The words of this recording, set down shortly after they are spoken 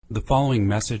The following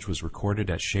message was recorded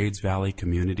at Shades Valley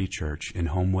Community Church in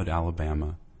Homewood,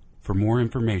 Alabama. For more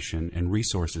information and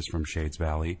resources from Shades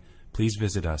Valley, please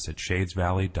visit us at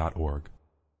shadesvalley.org.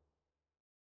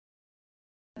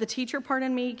 The teacher part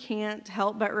in me can't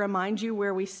help but remind you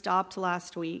where we stopped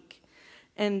last week,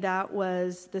 and that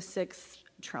was the sixth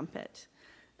trumpet.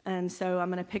 And so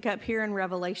I'm going to pick up here in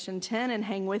Revelation 10 and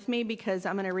hang with me because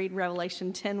I'm going to read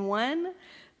Revelation 10:1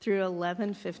 through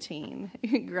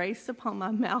 11:15. Grace upon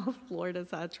my mouth, Lord,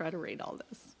 as I try to read all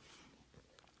this.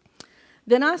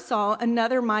 Then I saw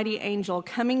another mighty angel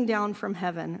coming down from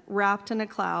heaven, wrapped in a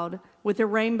cloud, with a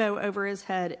rainbow over his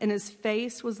head, and his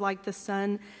face was like the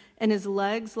sun, and his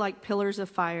legs like pillars of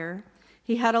fire.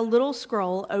 He had a little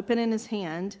scroll open in his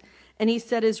hand, and he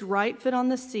set his right foot on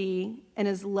the sea and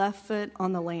his left foot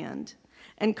on the land,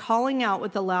 and calling out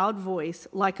with a loud voice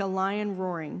like a lion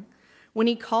roaring. When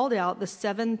he called out, the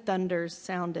seven thunders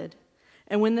sounded.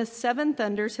 And when the seven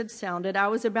thunders had sounded, I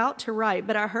was about to write,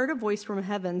 but I heard a voice from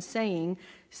heaven saying,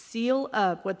 "Seal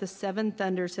up what the seven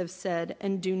thunders have said,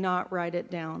 and do not write it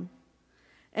down."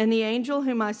 And the angel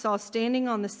whom I saw standing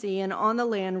on the sea and on the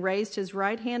land raised his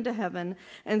right hand to heaven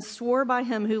and swore by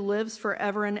him who lives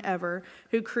forever and ever,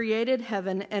 who created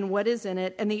heaven and what is in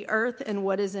it, and the earth and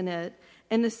what is in it,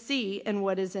 and the sea and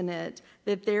what is in it,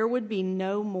 that there would be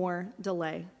no more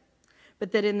delay.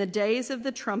 But that in the days of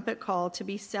the trumpet call to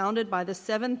be sounded by the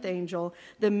seventh angel,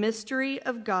 the mystery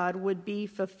of God would be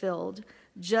fulfilled,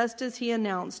 just as he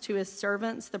announced to his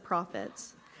servants the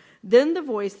prophets. Then the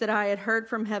voice that I had heard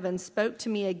from heaven spoke to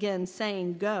me again,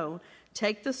 saying, "Go,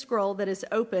 take the scroll that is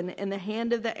open in the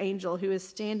hand of the angel who is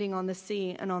standing on the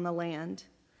sea and on the land."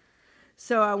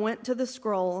 So I went to the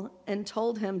scroll and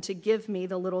told him to give me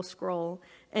the little scroll.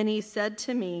 And he said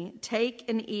to me, "Take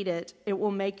and eat it. It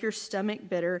will make your stomach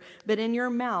bitter, but in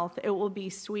your mouth it will be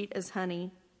sweet as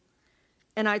honey."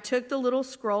 And I took the little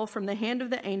scroll from the hand of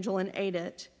the angel and ate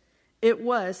it. It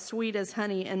was sweet as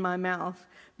honey in my mouth,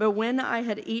 but when I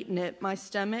had eaten it, my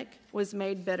stomach was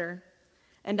made bitter.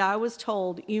 And I was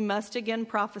told, "You must again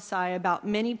prophesy about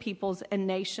many peoples and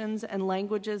nations and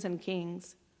languages and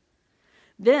kings."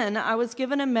 Then I was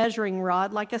given a measuring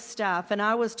rod like a staff, and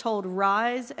I was told,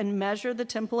 "Rise and measure the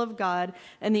temple of God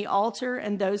and the altar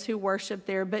and those who worship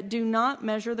there, but do not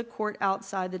measure the court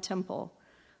outside the temple.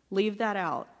 Leave that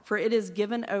out, for it is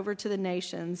given over to the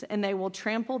nations, and they will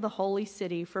trample the holy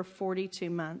city for 42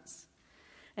 months.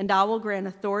 And I will grant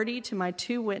authority to my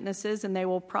 2 witnesses, and they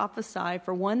will prophesy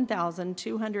for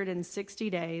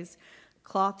 1,260 days,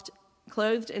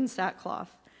 clothed in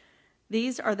sackcloth.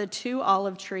 These are the 2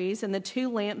 olive trees and the 2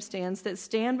 lampstands that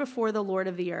stand before the Lord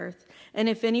of the earth. And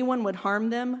if anyone would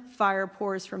harm them, fire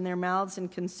pours from their mouths and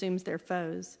consumes their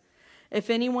foes. If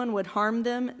anyone would harm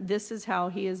them, this is how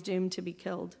he is doomed to be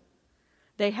killed.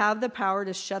 They have the power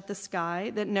to shut the sky,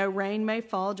 that no rain may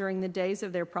fall during the days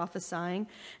of their prophesying,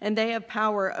 and they have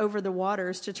power over the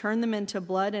waters to turn them into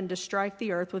blood and to strike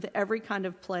the earth with every kind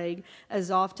of plague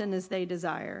as often as they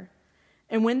desire.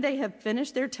 And when they have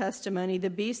finished their testimony, the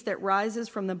beast that rises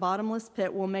from the bottomless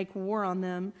pit will make war on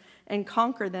them and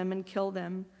conquer them and kill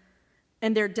them.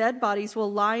 And their dead bodies will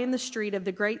lie in the street of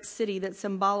the great city that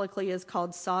symbolically is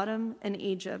called Sodom and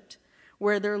Egypt,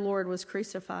 where their Lord was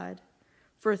crucified.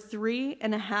 For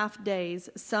 3.5 days,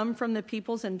 some from the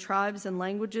peoples and tribes and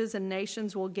languages and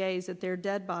nations will gaze at their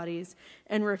dead bodies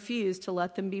and refuse to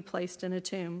let them be placed in a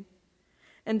tomb.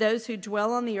 And those who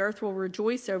dwell on the earth will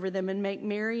rejoice over them and make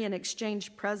merry and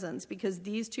exchange presents, because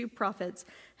these 2 prophets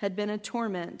had been a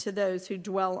torment to those who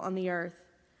dwell on the earth.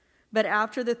 But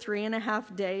after the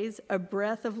 3.5 days, a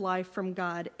breath of life from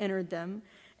God entered them,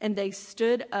 and they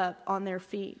stood up on their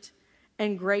feet,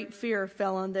 and great fear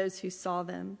fell on those who saw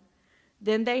them.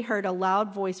 Then they heard a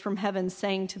loud voice from heaven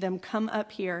saying to them, "Come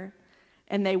up here."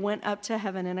 And they went up to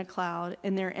heaven in a cloud,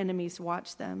 and their enemies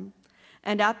watched them.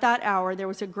 And at that hour there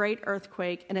was a great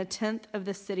earthquake, and 1/10 of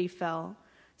the city fell.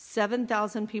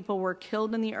 7,000 people were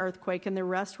killed in the earthquake, and the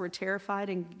rest were terrified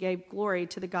and gave glory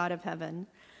to the God of heaven.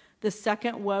 The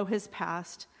second woe has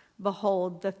passed.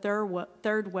 Behold, the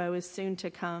third woe is soon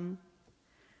to come.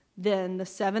 Then the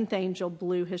 7th angel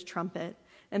blew his trumpet,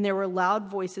 and there were loud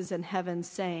voices in heaven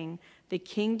saying, "The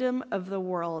kingdom of the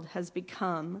world has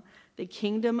become the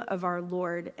kingdom of our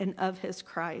Lord and of his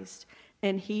Christ,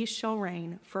 and he shall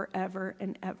reign forever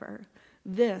and ever."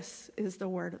 This is the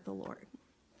word of the Lord.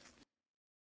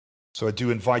 So I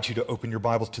do invite you to open your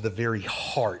Bibles to the very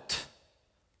heart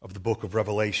of the book of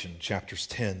Revelation, chapters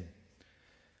 10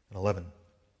 and 11.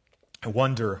 I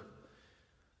wonder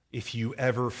if you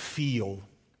ever feel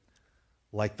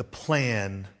like the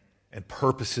plan and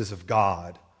purposes of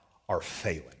God are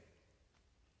failing.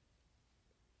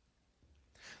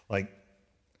 Like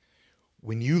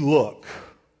when you look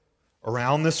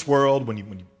around this world, when you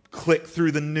click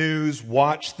through the news,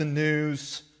 watch the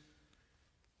news,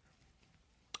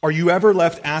 are you ever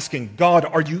left asking, God,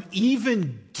 are you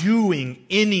even doing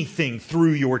anything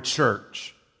through your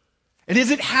church? And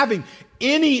is it having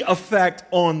any effect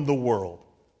on the world?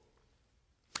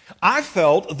 I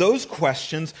felt those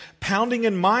questions pounding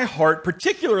in my heart,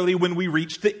 particularly when we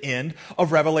reached the end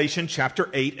of Revelation chapter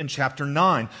 8 and chapter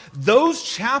 9. Those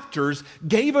chapters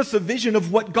gave us a vision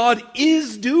of what God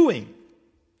is doing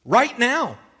right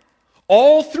now,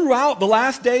 all throughout the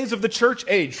last days of the church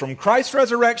age, from Christ's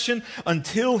resurrection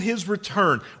until His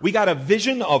return. We got a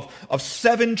vision of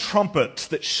 7 trumpets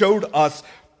that showed us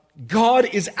God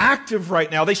is active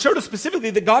right now. They showed us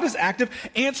specifically that God is active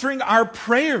answering our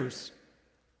prayers.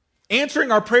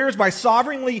 Answering our prayers by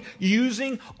sovereignly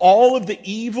using all of the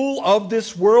evil of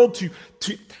this world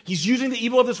He's using the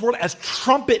evil of this world as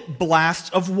trumpet blasts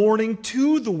of warning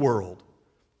to the world.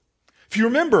 If you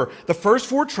remember, the first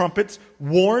 4 trumpets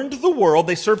warned the world,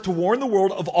 they served to warn the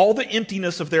world of all the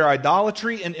emptiness of their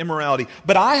idolatry and immorality.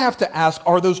 But I have to ask,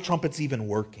 are those trumpets even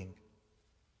working?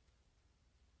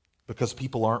 Because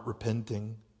people aren't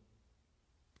repenting.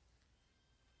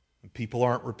 People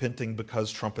aren't repenting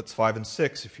because trumpets 5 and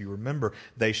 6, if you remember,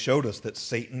 they showed us that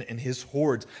Satan and his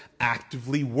hordes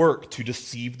actively work to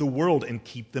deceive the world and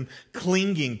keep them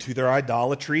clinging to their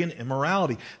idolatry and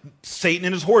immorality. Satan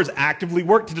and his hordes actively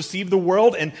work to deceive the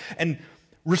world and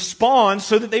respond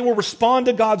so that they will respond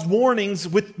to God's warnings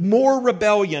with more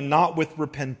rebellion, not with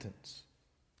repentance.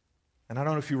 And I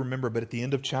don't know if you remember, but at the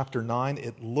end of chapter 9,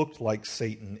 it looked like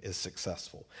Satan is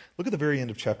successful. Look at the very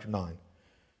end of chapter 9.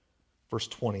 Verse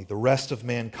 20, the rest of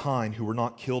mankind who were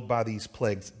not killed by these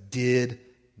plagues did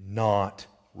not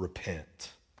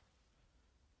repent.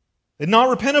 They did not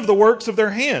repent of the works of their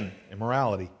hand,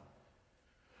 immorality,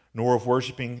 nor of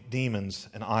worshiping demons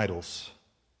and idols,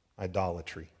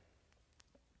 idolatry.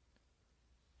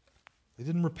 They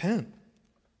didn't repent.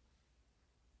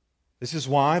 This is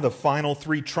why the final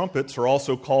 3 trumpets are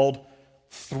also called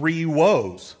 3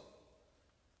 woes.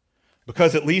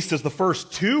 Because at least as the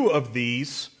first 2 of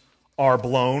these are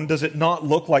blown, does it not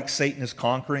look like Satan is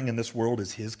conquering and this world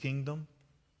is his kingdom?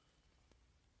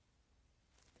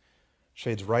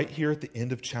 Shades, right here at the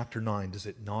end of chapter 9, does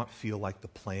it not feel like the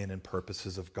plan and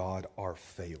purposes of God are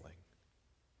failing?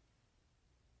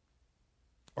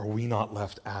 Are we not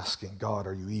left asking, God,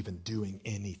 are you even doing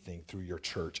anything through your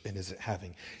church, and is it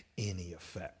having any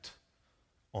effect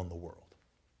on the world?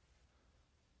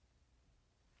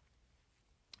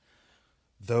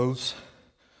 Those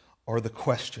are the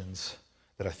questions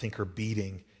that I think are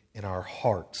beating in our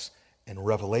hearts, and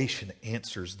Revelation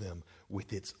answers them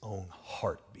with its own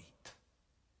heartbeat.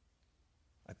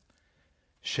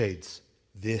 Shades,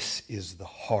 this is the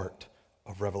heart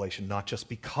of Revelation, not just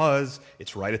because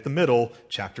it's right at the middle,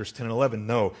 chapters 10 and 11.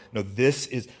 No, this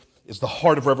is the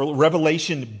heart of Revelation.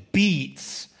 Revelation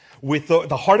beats with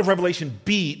the heart of Revelation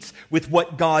beats with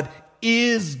what God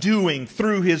is doing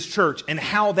through His church and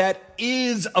how that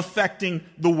is affecting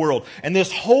the world. And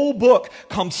this whole book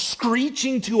comes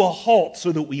screeching to a halt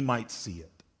so that we might see it.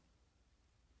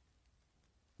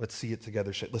 Let's see it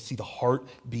together. Let's see the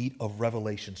heartbeat of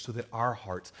Revelation so that our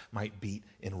hearts might beat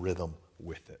in rhythm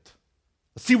with it.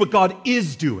 Let's see what God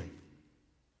is doing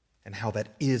and how that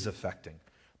is affecting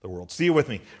the world. See it with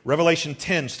me. Revelation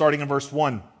 10, starting in verse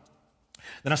 1.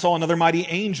 Then I saw another mighty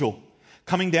angel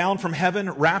coming down from heaven,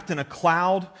 wrapped in a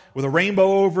cloud, with a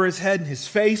rainbow over his head, and his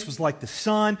face was like the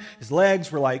sun. His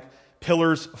legs were like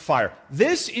pillars of fire.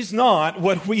 This is not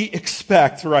what we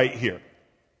expect right here.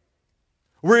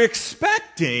 We're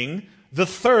expecting the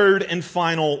third and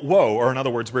final woe, or in other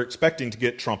words, we're expecting to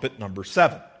get trumpet number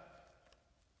 7.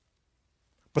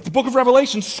 But the book of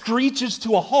Revelation screeches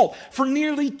to a halt. For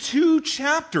nearly 2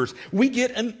 chapters, we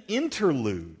get an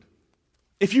interlude.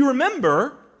 If you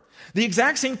remember, the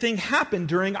exact same thing happened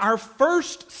during our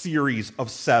first series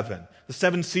of 7. The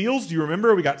 7 seals, do you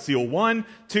remember? We got seal 1,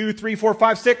 2, 3, 4,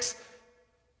 5, 6.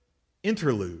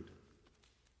 Interlude.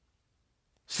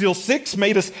 Seal 6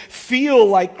 made us feel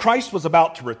like Christ was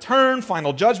about to return,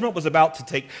 final judgment was about to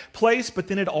take place, but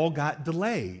then it all got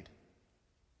delayed.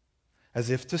 As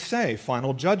if to say,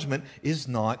 final judgment is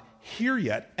not here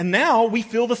yet. And now we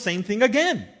feel the same thing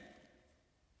again.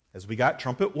 As we got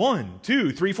trumpet 1,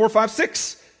 2, 3, 4, 5,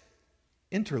 6.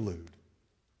 Interlude.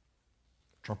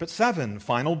 Trumpet 7,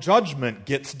 final judgment,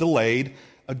 gets delayed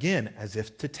again, as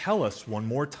if to tell us one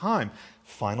more time,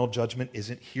 final judgment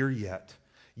isn't here yet.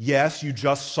 Yes, you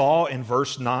just saw in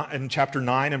chapter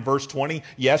 9 and verse 20,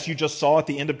 yes, you just saw at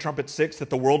the end of trumpet 6 that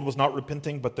the world was not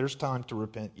repenting, but there's time to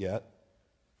repent yet.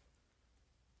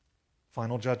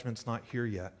 Final judgment's not here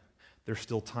yet. there's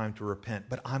still time to repent.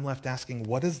 But I'm left asking,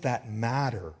 what does that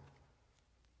matter?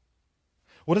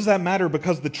 What does that matter?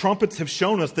 Because the trumpets have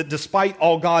shown us that despite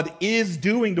all God is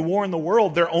doing to warn the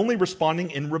world, they're only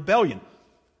responding in rebellion.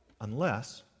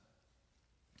 Unless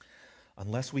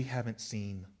we haven't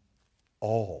seen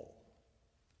all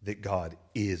that God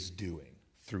is doing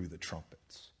through the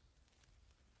trumpets.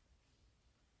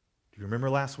 Do you remember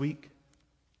last week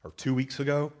or 2 weeks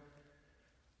ago?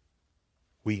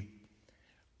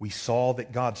 We saw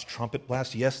that God's trumpet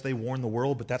blast, yes, they warn the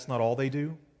world, but that's not all they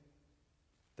do.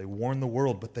 They warn the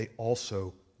world, but they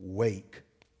also wake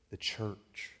the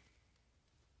church.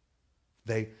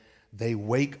 They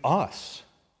wake us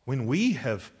when we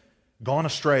have gone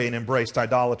astray and embraced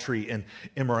idolatry and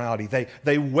immorality.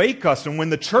 They wake us, and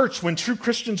when true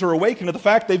Christians are awakened to the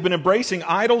fact they've been embracing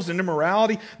idols and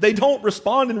immorality, they don't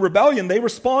respond in rebellion, they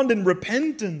respond in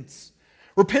repentance.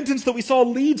 Repentance that we saw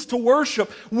leads to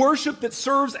worship that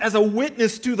serves as a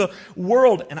witness to the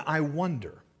world. And I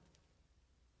wonder,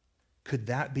 could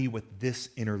that be what this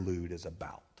interlude is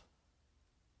about?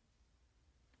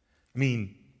 I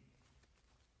mean,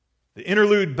 the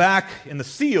interlude back in the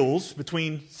seals,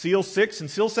 between seal 6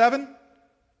 and seal 7,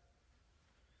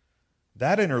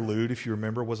 that interlude, if you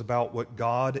remember, was about what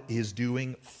God is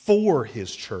doing for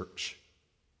His church,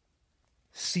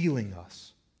 sealing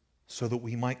us so that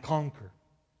we might conquer.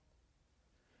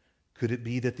 Could it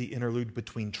be that the interlude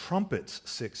between trumpets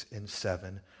 6 and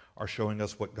 7 are showing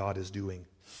us what God is doing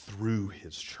through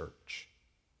His church?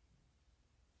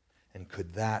 And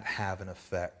could that have an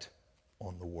effect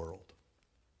on the world?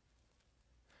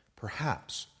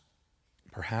 Perhaps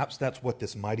that's what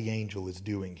this mighty angel is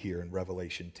doing here in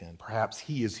Revelation 10. Perhaps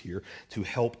he is here to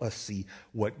help us see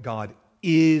what God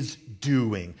is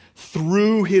doing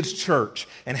through His church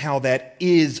and how that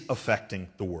is affecting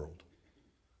the world.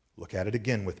 Look at it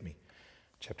again with me.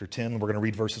 Chapter 10, we're going to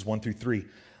read verses 1 through 3.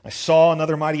 I saw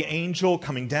another mighty angel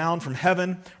coming down from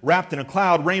heaven, wrapped in a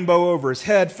cloud, rainbow over his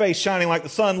head, face shining like the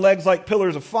sun, legs like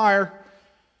pillars of fire.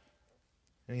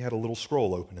 And he had a little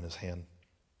scroll open in his hand.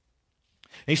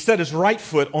 And he set his right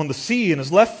foot on the sea and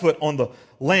his left foot on the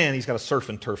land. He's got a surf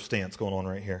and turf stance going on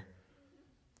right here.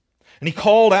 And he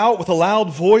called out with a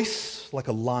loud voice like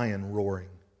a lion roaring.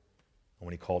 And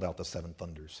when he called out, the seven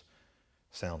thunders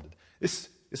sounded.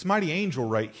 This mighty angel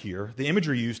right here, the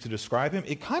imagery used to describe him,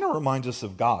 it kind of reminds us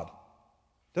of God.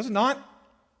 Does it not?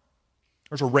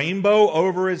 There's a rainbow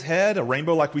over his head, a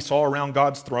rainbow like we saw around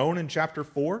God's throne in chapter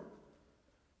 4.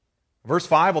 Verse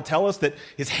 5 will tell us that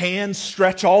his hands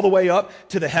stretch all the way up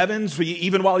to the heavens,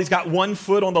 even while he's got 1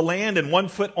 foot on the land and 1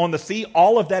 foot on the sea.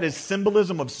 All of that is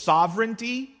symbolism of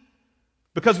sovereignty.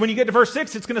 Because when you get to verse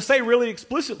 6, it's going to say really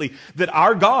explicitly that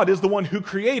our God is the one who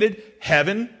created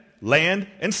heaven, land,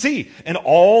 and sea, and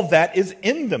all that is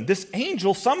in them. This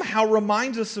angel somehow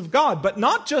reminds us of God, but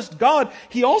not just God,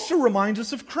 he also reminds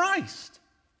us of Christ.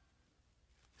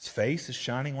 His face is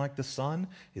shining like the sun.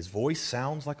 His voice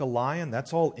sounds like a lion.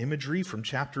 That's all imagery from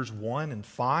chapters 1 and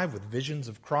 5 with visions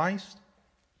of Christ.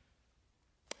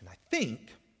 And I think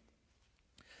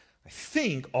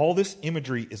all this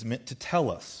imagery is meant to tell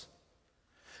us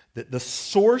that the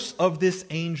source of this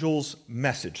angel's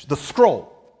message, the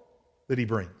scroll that he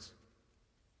brings,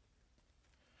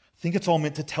 I think it's all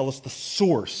meant to tell us the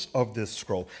source of this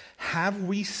scroll. Have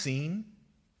we seen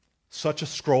such a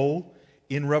scroll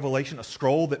in Revelation, a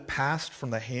scroll that passed from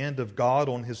the hand of God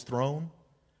on His throne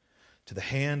to the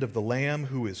hand of the Lamb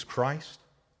who is Christ?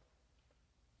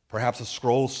 Perhaps a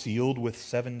scroll sealed with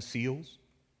 7 seals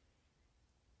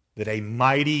that a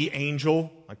mighty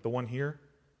angel, like the one here,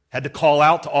 had to call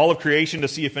out to all of creation to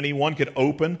see if anyone could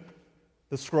open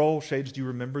the scroll. Shades, do you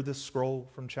remember this scroll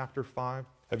from chapter 5?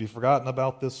 Have you forgotten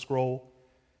about this scroll?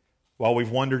 While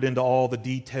we've wandered into all the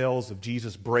details of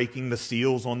Jesus breaking the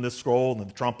seals on this scroll and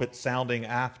the trumpet sounding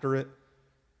after it,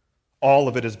 all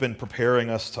of it has been preparing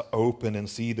us to open and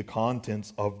see the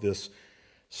contents of this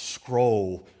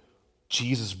scroll.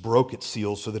 Jesus broke its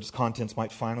seals so that its contents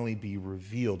might finally be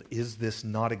revealed. Is this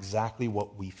not exactly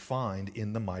what we find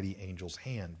in the mighty angel's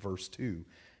hand? Verse 2,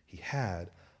 he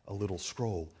had a little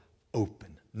scroll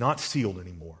open, not sealed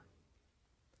anymore,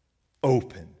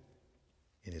 open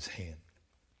in his hand.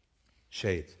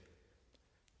 Shades,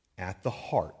 at the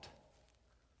heart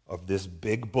of this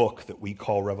big book that we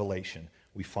call Revelation,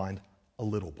 we find a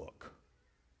little book,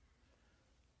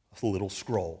 a little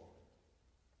scroll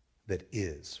that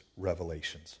is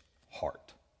Revelation's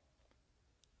heart.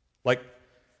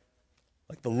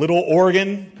 Like the little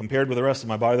organ, compared with the rest of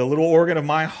my body, the little organ of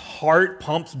my heart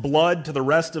pumps blood to the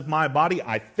rest of my body.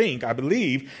 I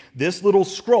believe, this little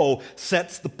scroll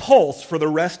sets the pulse for the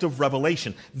rest of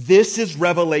Revelation. This is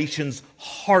Revelation's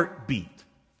heartbeat.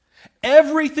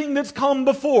 Everything that's come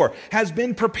before has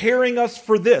been preparing us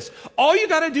for this. All you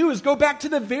got to do is go back to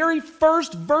the very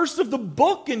first verse of the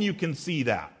book and you can see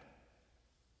that.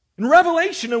 In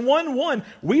Revelation in 1:1,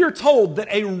 we are told that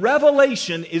a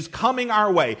revelation is coming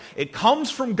our way. It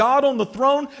comes from God on the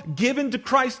throne, given to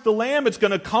Christ the Lamb. It's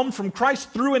going to come from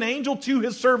Christ through an angel to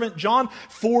his servant John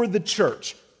for the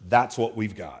church. That's what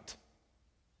we've got.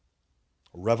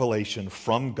 A revelation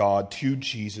from God to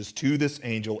Jesus, to this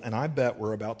angel, and I bet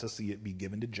we're about to see it be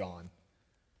given to John.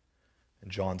 And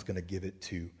John's going to give it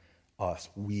to us.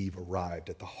 We've arrived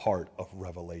at the heart of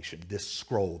Revelation, this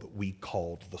scroll that we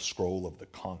called the scroll of the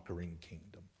conquering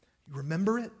kingdom. You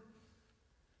remember it?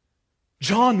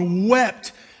 John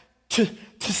wept to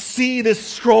see this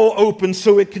scroll open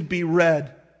so it could be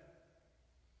read.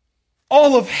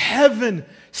 All of heaven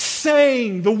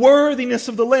sang the worthiness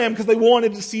of the Lamb because they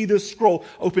wanted to see this scroll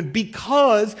open,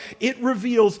 because it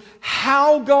reveals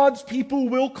how God's people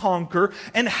will conquer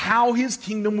and how his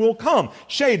kingdom will come.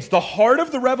 Shades, the heart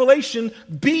of the revelation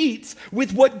beats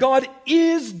with what God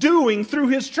is doing through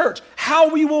his church, how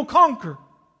we will conquer.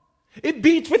 It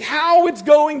beats with how it's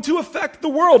going to affect the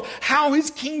world, how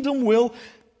his kingdom will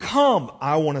come.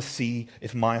 I want to see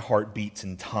if my heart beats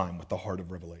in time with the heart of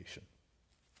Revelation.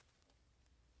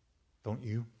 Don't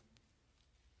you?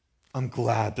 I'm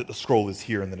glad that the scroll is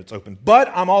here and that it's open.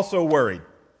 But I'm also worried.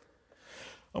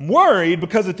 I'm worried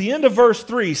because at the end of verse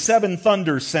 3, 7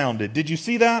 thunders sounded. Did you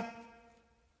see that?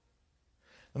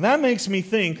 And that makes me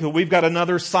think that we've got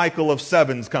another cycle of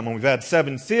 7s coming. We've had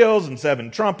 7 seals and 7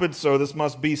 trumpets, so this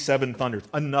must be 7 thunders.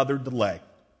 Another delay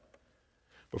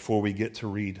before we get to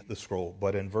read the scroll.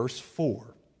 But in verse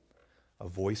 4, a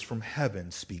voice from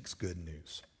heaven speaks good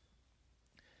news.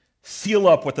 Seal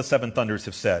up what the 7 thunders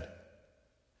have said.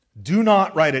 Do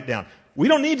not write it down. We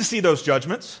don't need to see those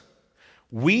judgments.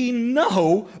 We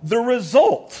know the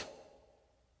result.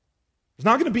 There's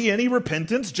not going to be any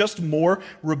repentance, just more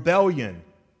rebellion.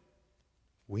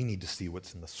 We need to see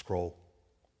what's in the scroll.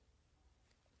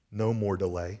 No more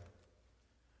delay.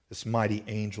 This mighty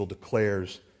angel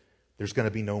declares there's going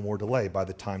to be no more delay. By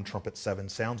the time trumpet 7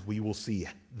 sounds, we will see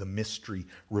the mystery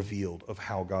revealed of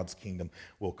how God's kingdom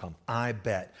will come. I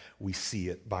bet we see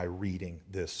it by reading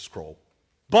this scroll.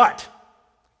 But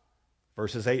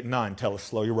verses 8 and 9 tell us,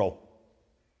 slow your roll.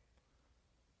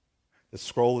 The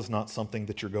scroll is not something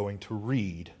that you're going to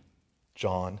read,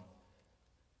 John.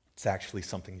 It's actually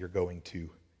something you're going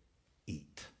to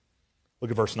eat.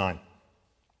 Look at verse 9.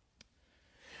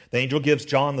 The angel gives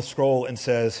John the scroll and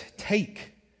says,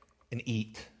 take and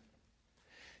eat.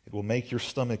 It will make your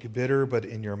stomach bitter, but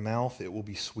in your mouth it will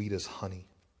be sweet as honey.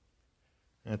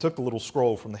 And I took the little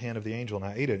scroll from the hand of the angel and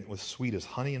I ate it. It was sweet as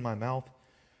honey in my mouth.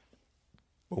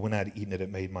 But when I had eaten it,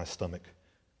 it made my stomach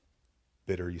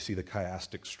bitter. You see the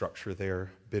chiastic structure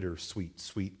there. Bitter, sweet,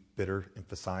 sweet, bitter,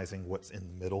 emphasizing what's in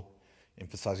the middle.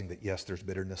 Emphasizing that, yes, there's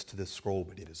bitterness to this scroll,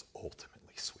 but it is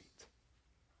ultimately sweet.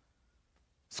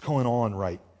 What's going on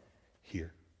right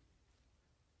here?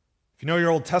 If you know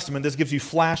your Old Testament, this gives you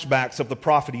flashbacks of the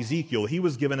prophet Ezekiel. He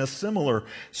was given a similar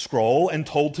scroll and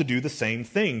told to do the same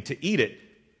thing, to eat it.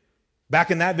 Back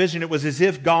in that vision, it was as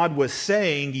if God was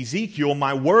saying, Ezekiel,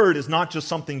 my word is not just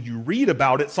something you read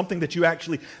about, it's something that you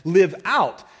actually live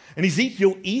out. And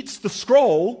Ezekiel eats the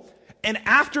scroll, and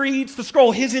after he eats the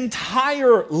scroll, his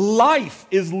entire life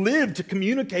is lived to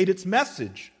communicate its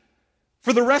message.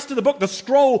 For the rest of the book, the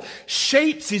scroll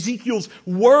shapes Ezekiel's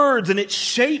words and it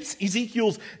shapes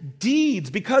Ezekiel's deeds,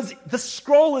 because the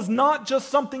scroll is not just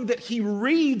something that he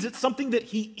reads, it's something that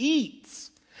he eats.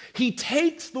 He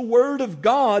takes the word of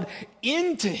God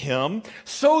into him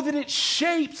so that it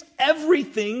shapes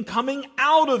everything coming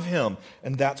out of him.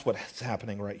 And that's what's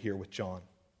happening right here with John.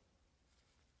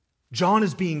 John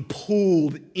is being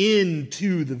pulled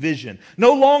into the vision,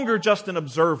 no longer just an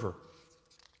observer.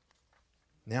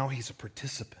 Now he's a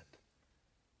participant.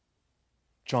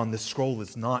 John, this scroll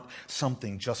is not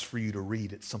something just for you to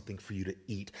read. It's something for you to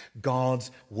eat.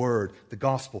 God's word, the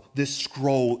gospel, this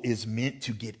scroll is meant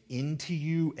to get into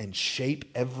you and shape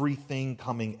everything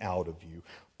coming out of you,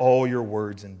 all your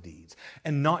words and deeds.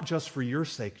 And not just for your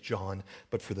sake, John,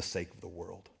 but for the sake of the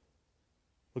world.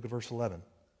 Look at verse 11.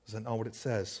 Is that not what it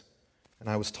says? And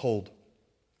I was told,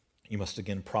 you must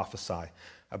again prophesy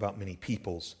about many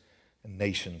peoples and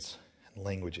nations and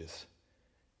languages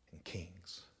and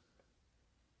kings.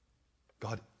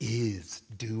 God is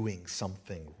doing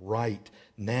something right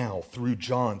now through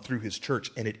John, through his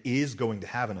church, and it is going to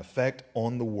have an effect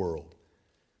on the world,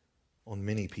 on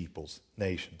many peoples,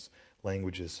 nations,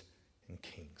 languages, and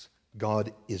kings.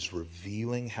 God is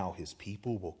revealing how his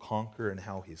people will conquer and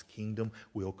how his kingdom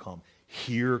will come.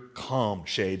 Here come,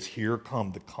 shades, here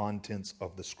come the contents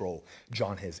of the scroll.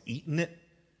 John has eaten it,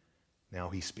 now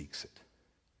he speaks it.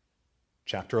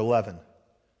 Chapter 11,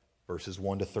 verses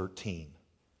 1 to 13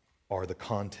 are the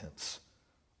contents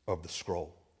of the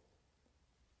scroll,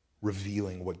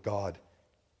 revealing what God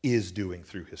is doing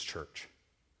through his church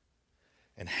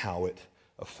and how it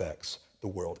affects the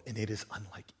world. And it is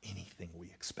unlike anything we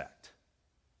expect,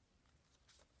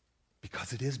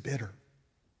 because it is bitter.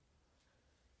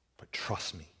 But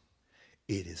trust me,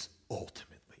 it is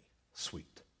ultimately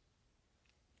sweet.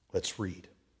 Let's read.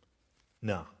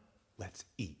 No, let's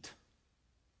eat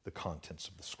the contents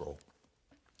of the scroll.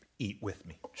 Eat with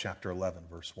me. Chapter 11,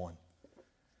 verse 1.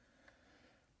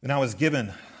 Then I was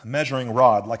given a measuring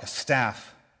rod like a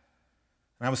staff,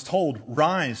 and I was told,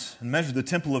 rise and measure the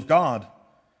temple of God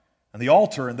and the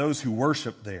altar and those who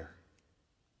worship there.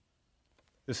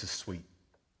 This is sweet.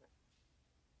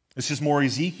 This is more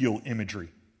Ezekiel imagery.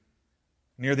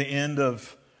 Near the end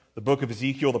of the book of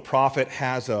Ezekiel, the prophet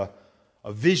has a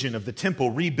vision of the temple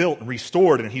rebuilt and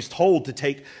restored, and he's told to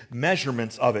take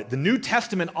measurements of it. The New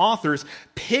Testament authors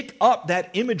pick up that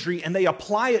imagery and they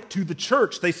apply it to the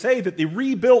church. They say that the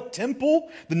rebuilt temple,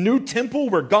 the new temple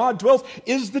where God dwells,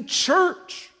 is the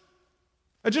church.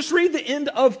 Now just read the end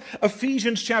of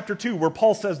Ephesians chapter 2, where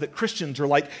Paul says that Christians are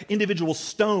like individual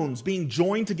stones being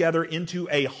joined together into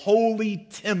a holy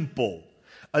temple,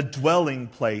 a dwelling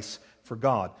place for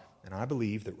God. And I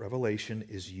believe that Revelation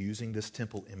is using this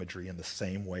temple imagery in the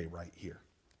same way right here.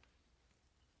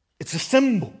 It's a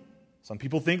symbol. Some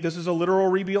people think this is a literal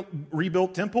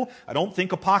rebuilt temple. I don't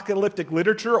think apocalyptic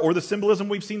literature or the symbolism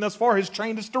we've seen thus far has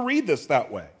trained us to read this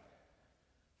that way.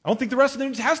 I don't think the rest of the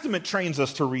New Testament trains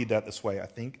us to read that this way. I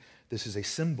think this is a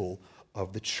symbol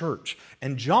of the church.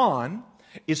 And John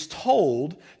is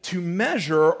told to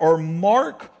measure or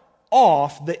mark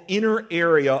off the inner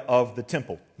area of the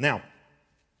temple. Now,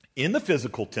 in the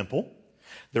physical temple,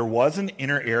 there was an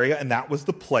inner area, and that was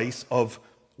the place of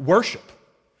worship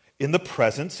in the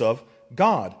presence of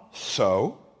God.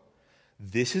 So,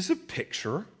 this is a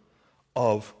picture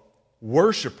of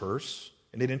worshipers.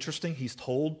 Isn't it interesting? He's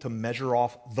told to measure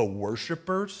off the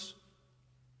worshipers.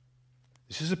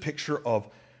 This is a picture of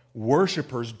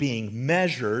worshipers being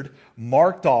measured,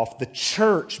 marked off, the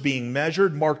church being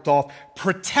measured, marked off,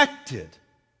 protected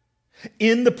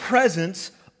in the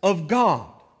presence of God.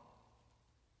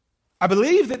 I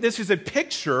believe that this is a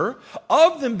picture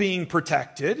of them being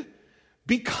protected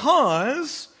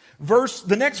because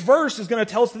the next verse is going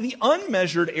to tell us that the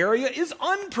unmeasured area is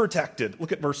unprotected.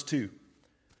 Look at verse 2.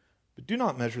 But do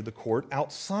not measure the court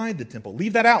outside the temple.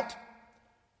 Leave that out.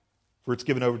 For it's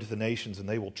given over to the nations, and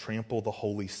they will trample the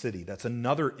holy city. That's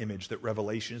another image that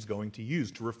Revelation is going to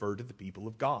use to refer to the people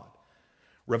of God.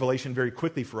 Revelation very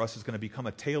quickly for us is going to become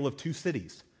a tale of two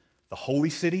cities, the holy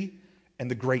city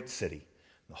and the great city.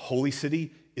 The holy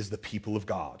city is the people of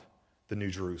God, the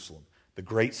New Jerusalem. The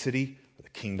great city are the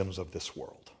kingdoms of this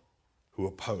world who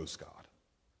oppose God.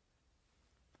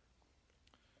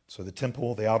 So the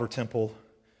temple, the outer temple,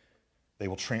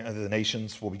 the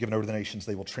nations will be given over to the nations.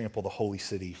 They will trample the holy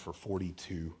city for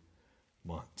 42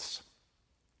 months.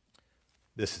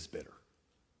 This is bitter.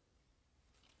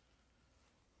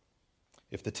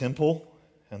 If the temple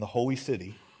and the holy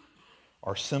city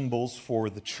are symbols for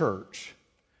the church,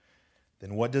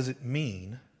 then what does it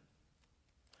mean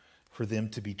for them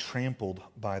to be trampled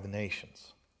by the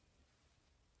nations?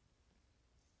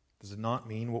 Does it not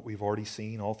mean what we've already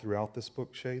seen all throughout this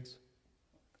book, Shades?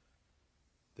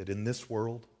 That in this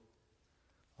world,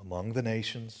 among the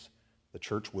nations, the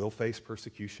church will face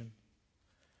persecution,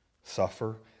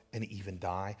 suffer, and even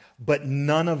die, but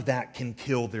none of that can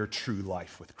kill their true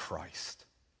life with Christ.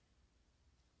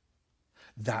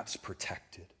 That's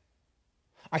protected.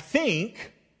 I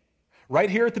think, right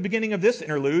here at the beginning of this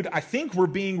interlude, I think we're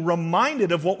being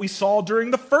reminded of what we saw during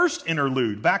the first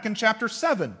interlude, back in chapter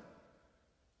 7.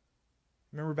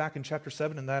 Remember back in chapter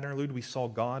 7 in that interlude, we saw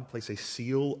God place a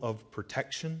seal of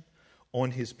protection on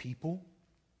his people.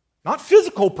 Not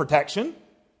physical protection.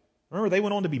 Remember, they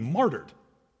went on to be martyred. He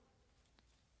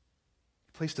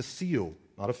placed a seal,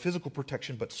 not of physical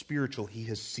protection, but spiritual. He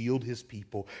has sealed his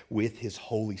people with his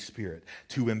Holy Spirit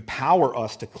to empower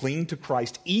us to cling to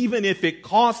Christ, even if it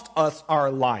costs us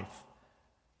our life.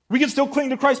 We can still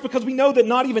cling to Christ because we know that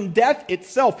not even death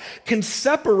itself can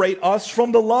separate us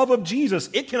from the love of Jesus.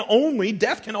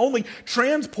 Death can only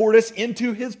transport us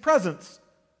into his presence.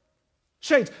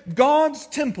 Shades, God's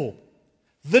temple,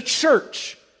 the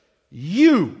church,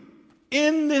 you,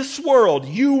 in this world,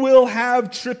 you will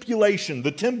have tribulation.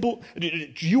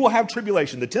 You will have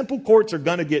tribulation. The temple courts are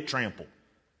going to get trampled.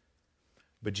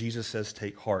 But Jesus says,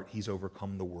 take heart, He's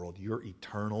overcome the world. Your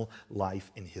eternal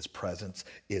life in His presence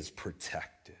is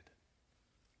protected.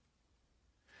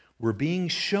 We're being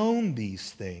shown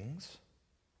these things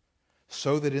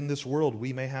so that in this world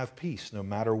we may have peace no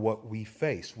matter what we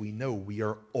face. We know we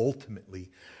are ultimately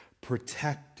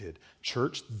protected.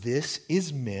 Church, this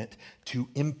is meant to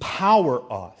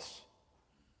empower us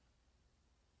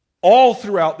all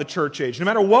throughout the church age, no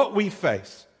matter what we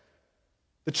face.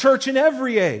 The church in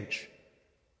every age,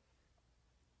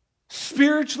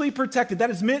 spiritually protected. That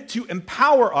is meant to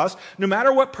empower us no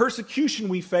matter what persecution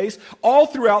we face all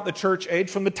throughout the church age,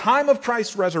 from the time of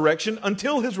Christ's resurrection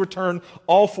until His return,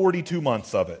 all 42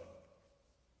 months of it.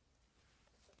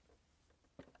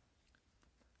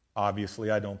 Obviously,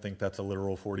 I don't think that's a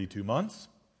literal 42 months.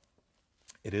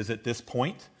 It is at this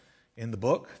point in the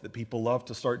book that people love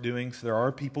to start doing. So there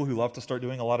are people who love to start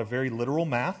doing a lot of very literal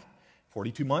math.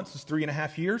 42 months is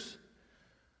 3.5 years.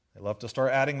 They love to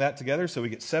start adding that together. So we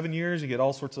get 7 years. You get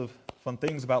all sorts of fun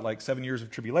things about like 7 years of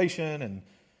tribulation and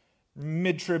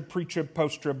mid-trib, pre-trib,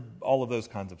 post-trib, all of those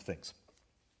kinds of things.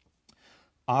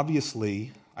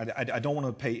 Obviously, I don't want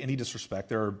to pay any disrespect.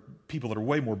 There are people that are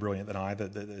way more brilliant than I.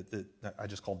 I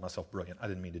just called myself brilliant. I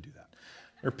didn't mean to do that.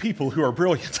 There are people who are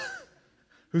brilliant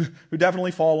who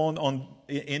definitely fall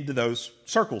into those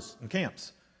circles and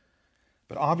camps.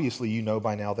 But obviously you know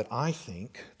by now that I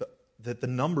think that the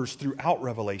numbers throughout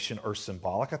Revelation are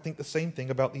symbolic. I think the same thing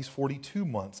about these 42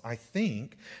 months. I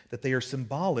think that they are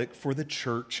symbolic for the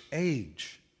church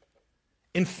age.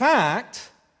 In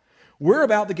fact, we're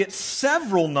about to get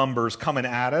several numbers coming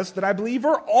at us that I believe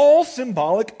are all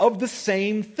symbolic of the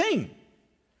same thing,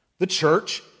 the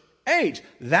church age.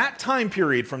 That time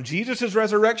period from Jesus'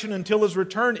 resurrection until His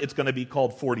return, it's going to be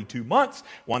called 42 months,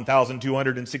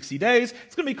 1,260 days.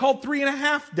 It's going to be called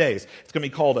 3.5 days. It's going to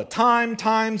be called a time,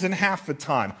 times, and half a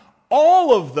time.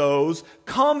 All of those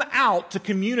come out to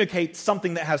communicate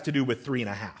something that has to do with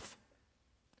 3.5.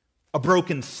 A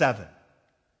broken 7.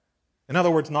 In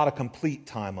other words, not a complete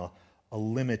time, a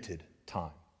limited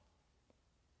time.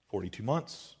 42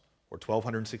 months or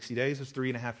 1,260 days is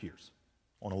 3.5 years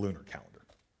on a lunar calendar.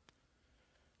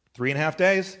 3.5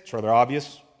 days, it's rather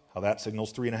obvious how that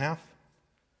signals 3.5.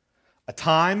 A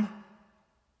time,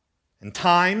 and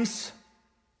times,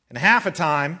 and half a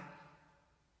time,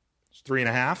 it's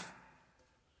 3.5.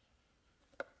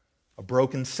 A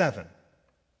broken 7,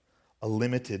 a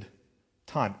limited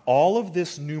time. All of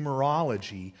this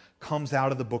numerology comes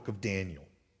out of the book of Daniel,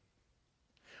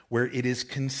 where it is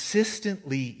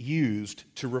consistently used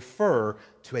to refer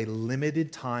to a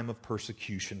limited time of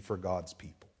persecution for God's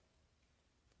people.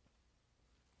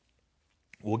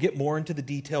 We'll get more into the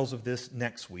details of this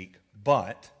next week,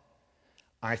 but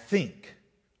I think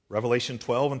Revelation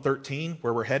 12 and 13,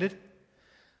 where we're headed,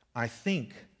 I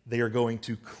think they are going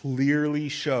to clearly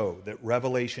show that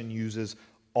Revelation uses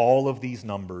all of these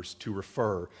numbers to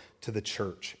refer to the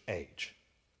church age.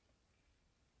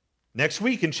 Next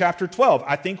week in chapter 12,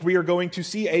 I think we are going to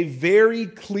see a very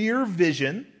clear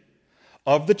vision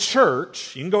of the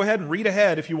church. You can go ahead and read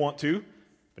ahead if you want to.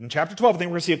 But in chapter 12, I think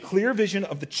we're going to see a clear vision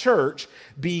of the church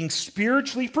being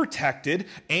spiritually protected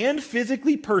and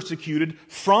physically persecuted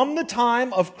from the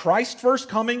time of Christ's first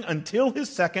coming until His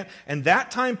second. And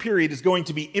that time period is going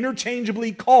to be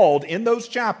interchangeably called in those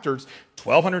chapters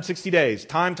 1,260 days,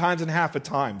 time, times, and half a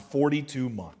time, 42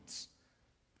 months.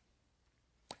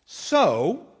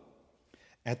 So,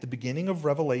 at the beginning of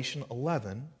Revelation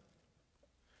 11,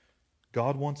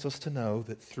 God wants us to know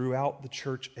that throughout the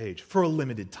church age, for a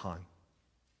limited time,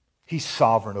 He's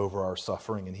sovereign over our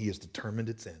suffering, and He has determined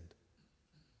its end.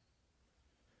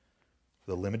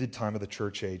 For the limited time of the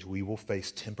church age, we will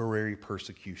face temporary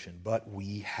persecution, but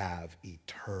we have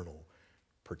eternal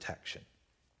protection.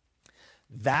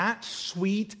 That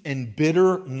sweet and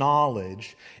bitter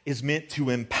knowledge is meant to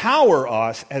empower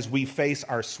us as we face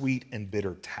our sweet and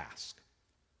bitter task.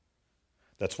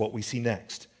 That's what we see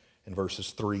next in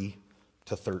verses 3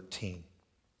 to 13.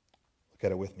 Look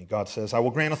at it with me. God says, I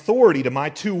will grant authority to my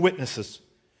 2 witnesses,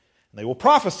 and they will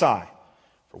prophesy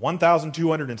for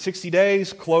 1,260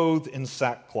 days, clothed in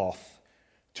sackcloth.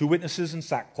 2 witnesses in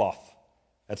sackcloth.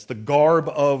 That's the garb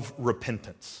of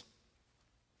repentance.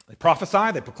 They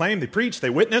prophesy, they proclaim, they preach, they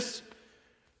witness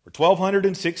for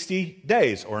 1,260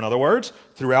 days, or in other words,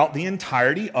 throughout the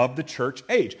entirety of the church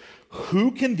age.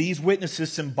 Who can these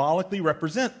witnesses symbolically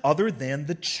represent other than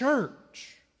the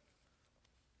church?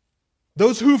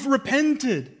 Those who've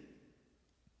repented.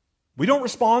 We don't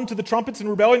respond to the trumpets in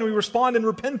rebellion, we respond in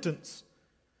repentance.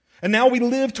 And now we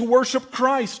live to worship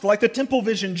Christ like the temple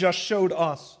vision just showed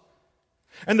us.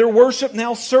 And their worship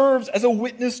now serves as a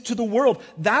witness to the world.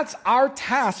 That's our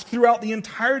task throughout the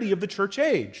entirety of the church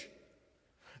age.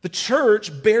 The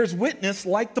church bears witness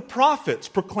like the prophets,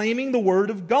 proclaiming the word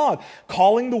of God,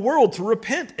 calling the world to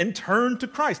repent and turn to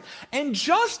Christ. And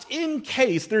just in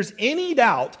case there's any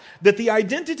doubt that the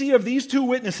identity of these two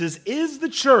witnesses is the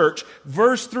church,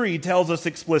 verse 3 tells us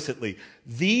explicitly,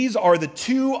 these are the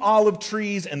two olive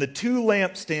trees and the two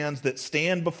lampstands that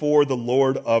stand before the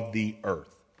Lord of the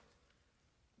earth.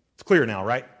 It's clear now,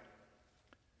 right?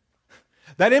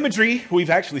 That imagery, we've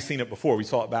actually seen it before. We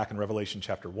saw it back in Revelation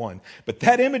chapter 1. But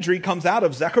that imagery comes out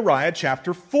of Zechariah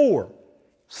chapter 4.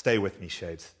 Stay with me,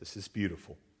 Shades. This is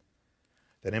beautiful.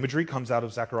 That imagery comes out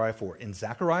of Zechariah 4. In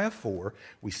Zechariah 4,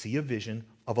 we see a vision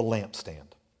of a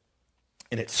lampstand.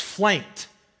 And it's flanked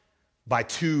by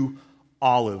two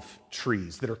olive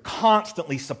trees that are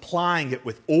constantly supplying it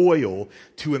with oil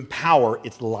to empower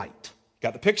its light.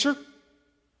 Got the picture?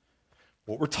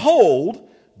 What we're told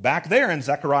back there in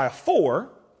Zechariah 4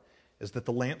 is that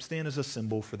the lampstand is a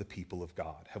symbol for the people of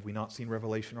God. Have we not seen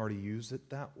Revelation already use it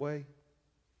that way?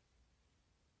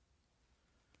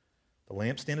 The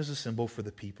lampstand is a symbol for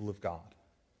the people of God.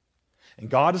 And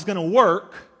God is going to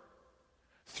work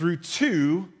through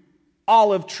two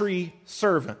olive tree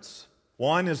servants.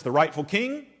 One is the rightful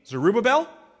king, Zerubbabel.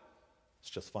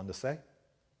 It's just fun to say.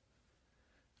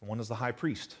 And one is the high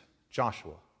priest,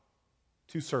 Joshua.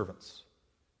 Two servants.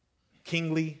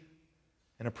 Kingly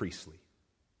and a priestly.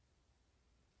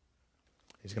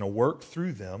 He's going to work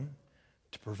through them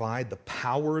to provide the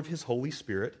power of His Holy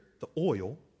Spirit, the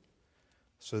oil,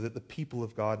 so that the people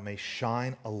of God may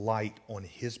shine a light on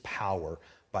His power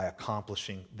by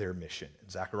accomplishing their mission. In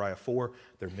Zechariah 4,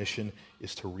 their mission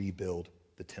is to rebuild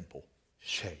the temple.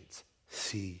 Shades,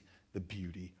 see the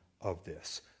beauty of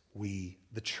this. We,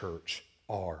 the church,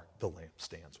 are the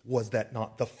lampstands. Was that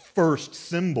not the first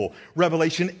symbol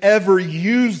Revelation ever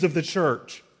used of the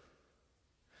church?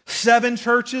 7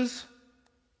 churches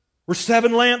were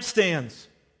 7 lampstands.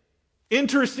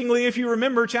 Interestingly, if you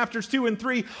remember chapters 2 and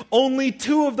 3, only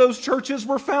 2 of those churches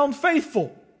were found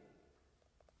faithful.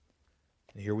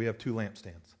 And here we have 2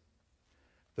 lampstands.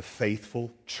 The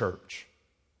faithful church.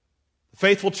 The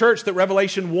faithful church that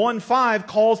Revelation 1:5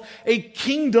 calls a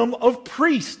kingdom of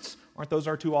priests. Aren't those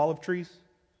our 2 olive trees?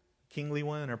 Kingly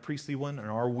one and our priestly one. And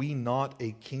are we not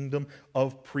a kingdom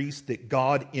of priests that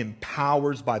God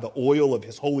empowers by the oil of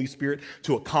His Holy Spirit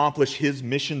to accomplish His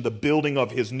mission, the building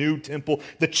of His new temple,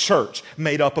 the church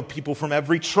made up of people from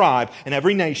every tribe and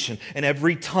every nation and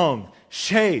every tongue?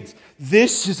 Shades,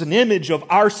 this is an image of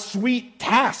our sweet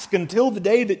task until the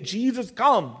day that Jesus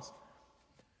comes.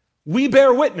 We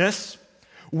bear witness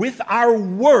with our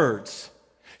words,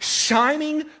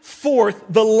 shining forth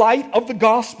the light of the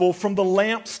gospel from the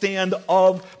lampstand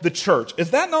of the church.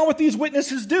 Is that not what these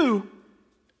witnesses do?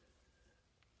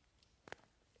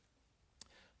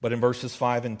 But in verses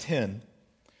 5 and 10,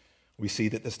 we see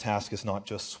that this task is not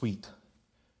just sweet,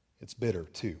 it's bitter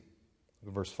too. Look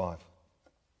at verse 5.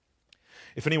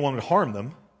 If anyone would harm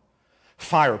them,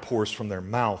 fire pours from their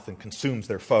mouth and consumes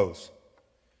their foes.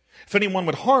 If anyone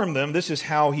would harm them, this is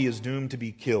how he is doomed to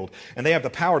be killed. And they have the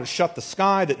power to shut the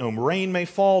sky that no rain may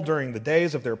fall during the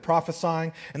days of their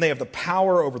prophesying. And they have the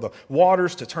power over the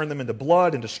waters to turn them into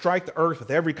blood and to strike the earth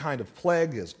with every kind of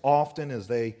plague as often as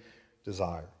they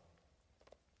desire.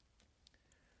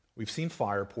 We've seen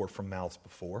fire pour from mouths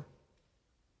before. I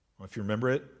don't know if you remember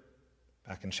it,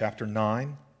 back in chapter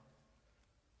 9.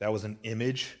 That was an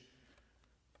image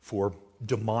for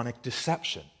demonic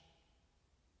deception.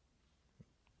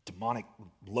 Demonic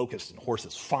locusts and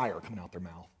horses, fire coming out their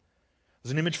mouth.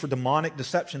 There's an image for demonic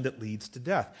deception that leads to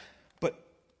death. But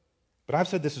I've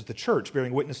said this is the church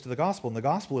bearing witness to the gospel, and the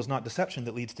gospel is not deception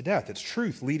that leads to death. It's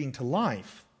truth leading to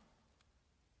life.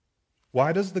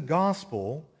 Why does the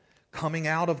gospel coming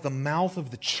out of the mouth of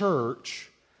the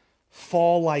church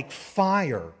fall like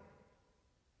fire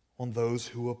on those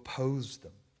who oppose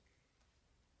them?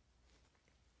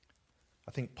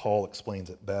 I think Paul explains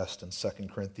it best in 2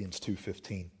 Corinthians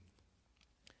 2:15.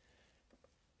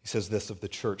 He says this of the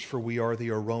church, "For we are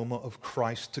the aroma of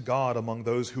Christ to God among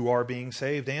those who are being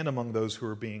saved and among those who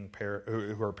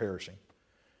are perishing.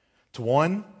 To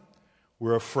one,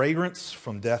 we're a fragrance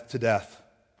from death to death.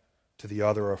 To the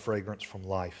other, a fragrance from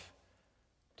life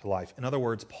to life." In other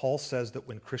words, Paul says that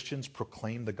when Christians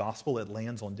proclaim the gospel, it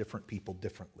lands on different people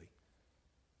differently.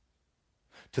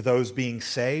 To those being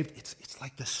saved, it's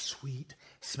like the sweet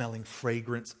smelling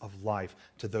fragrance of life.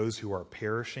 To those who are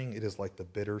perishing, it is like the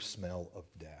bitter smell of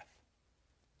death.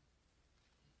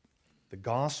 The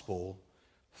gospel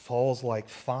falls like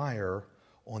fire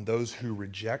on those who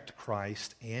reject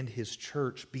Christ and His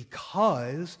church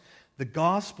because The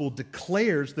gospel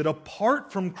declares that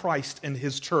apart from Christ and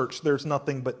His church, there's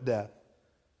nothing but death.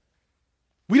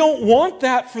 We don't want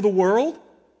that for the world.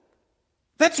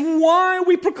 That's why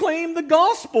we proclaim the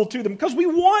gospel to them, because we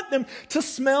want them to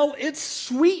smell its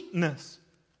sweetness.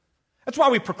 That's why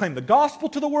we proclaim the gospel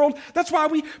to the world. That's why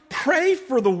we pray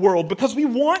for the world, because we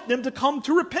want them to come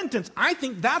to repentance. I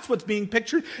think that's what's being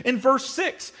pictured in verse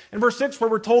 6. In verse 6, where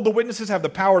we're told the witnesses have the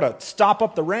power to stop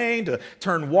up the rain, to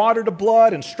turn water to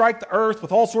blood, and strike the earth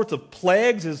with all sorts of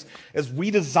plagues as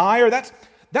we desire.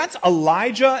 That's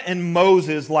Elijah and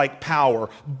Moses like power,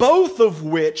 both of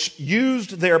which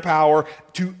used their power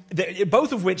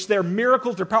both of which their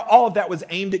miracles, their power, all of that was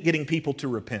aimed at getting people to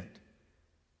repent.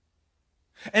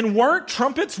 And weren't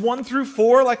trumpets 1 through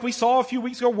 4, like we saw a few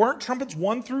weeks ago, weren't trumpets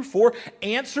 1 through 4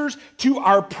 answers to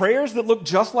our prayers that look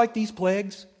just like these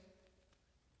plagues?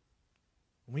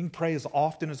 We can pray as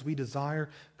often as we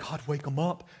desire. God, wake them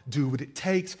up. Do what it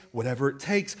takes, whatever it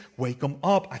takes. Wake them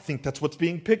up. I think that's what's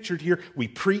being pictured here. We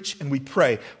preach and we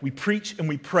pray. We preach and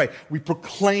we pray. We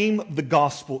proclaim the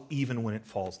gospel even when it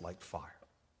falls like fire.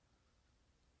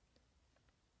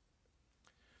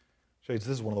 Shades,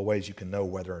 this is one of the ways you can know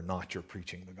whether or not you're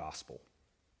preaching the gospel.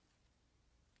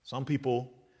 Some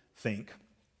people think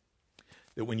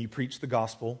that when you preach the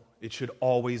gospel, it should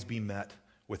always be met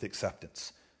with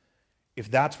acceptance.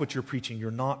 If that's what you're preaching, you're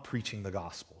not preaching the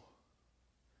gospel.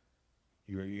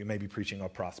 You may be preaching a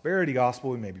prosperity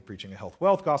gospel, you may be preaching a health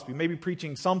wealth gospel, you may be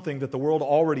preaching something that the world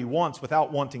already wants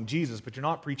without wanting Jesus, but you're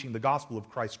not preaching the gospel of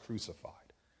Christ crucified.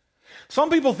 Some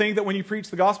people think that when you preach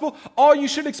the gospel, all you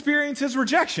should experience is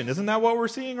rejection. Isn't that what we're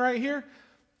seeing right here?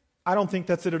 I don't think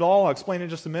that's it at all. I'll explain in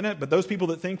just a minute. But those people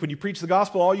that think when you preach the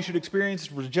gospel, all you should experience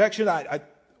is rejection,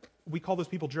 we call those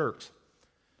people jerks.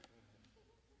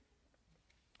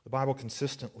 The Bible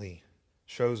consistently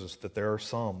shows us that there are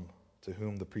some to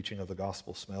whom the preaching of the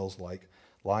gospel smells like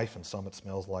life, and some it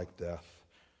smells like death.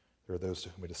 There are those to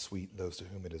whom it is sweet, and those to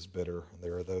whom it is bitter, and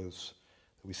there are those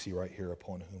that we see right here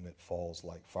upon whom it falls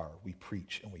like fire. We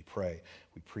preach and we pray.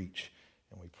 We preach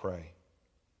and we pray.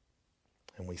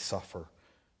 And we suffer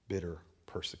bitter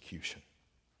persecution.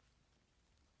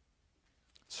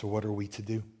 So what are we to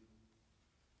do?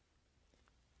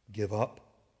 Give up?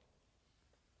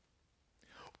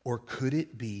 Or could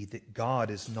it be that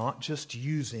God is not just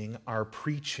using our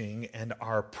preaching and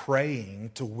our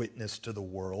praying to witness to the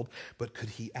world, but could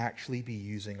He actually be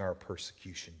using our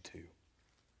persecution too?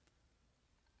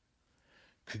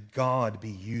 Could God be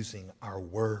using our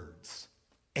words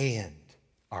and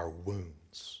our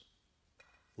wounds?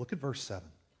 Look at verse 7.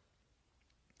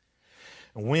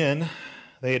 And when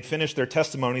they had finished their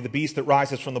testimony, the beast that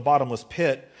rises from the bottomless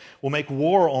pit will make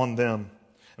war on them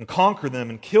and conquer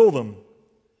them and kill them.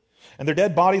 And their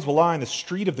dead bodies will lie in the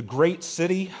street of the great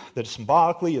city that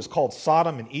symbolically is called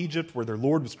Sodom in Egypt, where their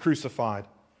Lord was crucified.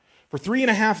 For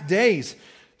 3.5 days,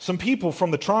 some people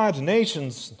from the tribes,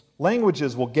 nations,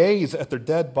 languages will gaze at their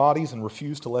dead bodies and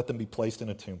refuse to let them be placed in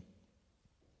a tomb.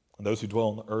 And those who dwell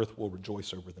on the earth will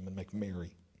rejoice over them and make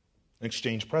merry and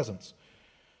exchange presents,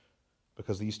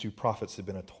 because these 2 prophets have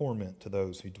been a torment to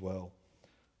those who dwell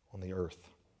on the earth.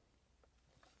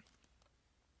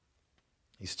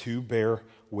 These 2 bear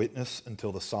witness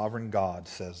until the sovereign God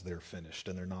says they're finished,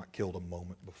 and they're not killed a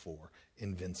moment before,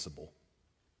 invincible,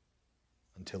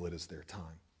 until it is their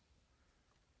time.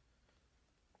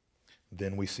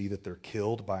 Then we see that they're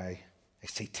killed by a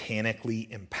satanically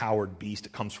empowered beast.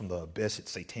 It comes from the abyss.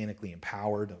 It's satanically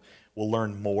empowered. We'll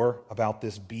learn more about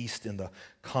this beast in the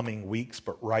coming weeks,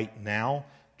 but right now,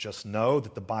 just know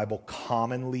that the Bible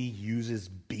commonly uses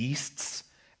beasts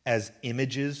as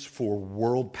images for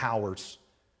world powers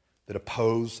that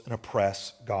oppose and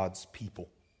oppress God's people.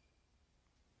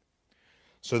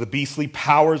 So the beastly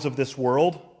powers of this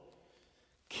world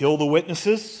kill the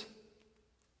witnesses,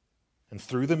 and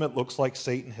through them it looks like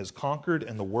Satan has conquered,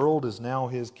 and the world is now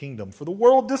his kingdom. For the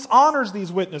world dishonors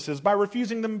these witnesses by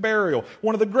refusing them burial,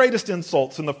 one of the greatest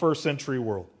insults in the first century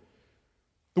world.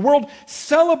 The world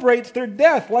celebrates their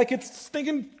death like it's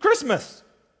thinking Christmas,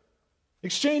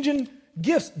 exchanging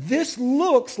gifts. This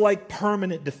looks like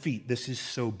permanent defeat. This is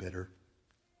so bitter.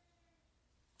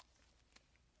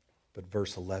 But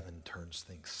verse 11 turns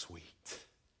things sweet.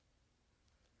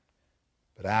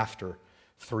 But after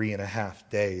 3.5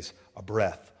 days, a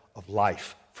breath of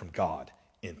life from God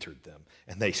entered them,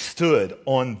 and they stood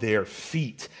on their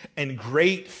feet, and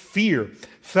great fear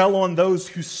fell on those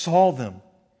who saw them.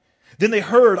 Then they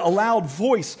heard a loud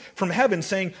voice from heaven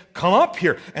saying, "Come up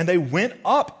here." And they went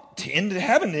up into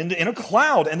heaven in a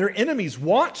cloud, and their enemies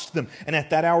watched them. And at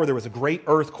that hour there was a great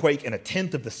earthquake, and a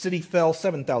tenth of the city fell.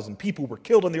 7,000 people were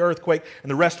killed in the earthquake,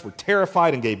 and the rest were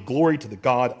terrified and gave glory to the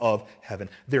God of heaven.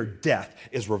 Their death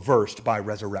is reversed by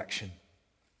resurrection.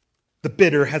 The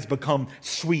bitter has become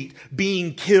sweet.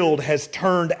 Being killed has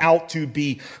turned out to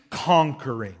be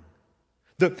conquering.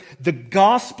 The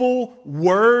gospel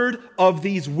word of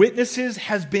these witnesses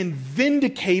has been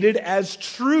vindicated as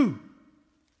true.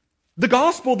 The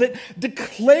gospel that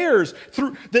declares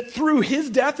that through his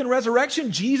death and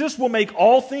resurrection, Jesus will make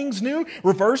all things new,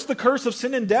 reverse the curse of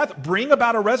sin and death, bring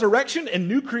about a resurrection and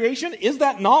new creation. Is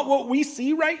that not what we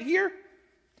see right here?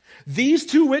 These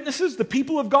two witnesses, the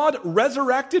people of God,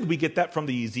 resurrected. We get that from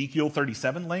the Ezekiel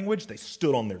 37 language. They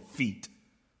stood on their feet.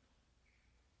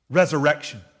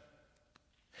 Resurrection.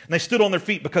 And they stood on their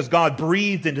feet because God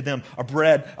breathed into them a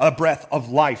breath of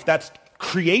life. That's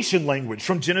creation language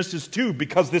from Genesis 2,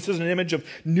 because this is an image of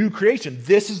new creation.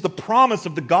 This is the promise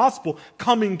of the gospel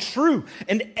coming true.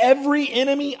 And every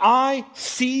enemy eye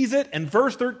sees it. And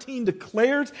verse 13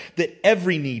 declares that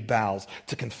every knee bows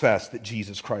to confess that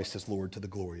Jesus Christ is Lord, to the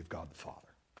glory of God the Father.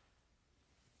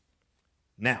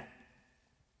 Now,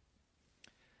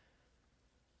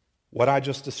 what I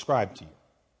just described to you,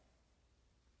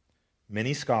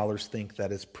 many scholars think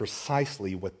that is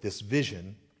precisely what this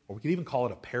vision, or we could even call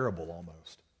it a parable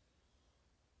almost.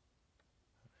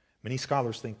 Many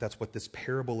scholars think that's what this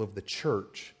parable of the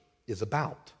church is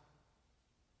about.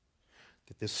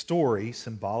 That this story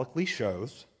symbolically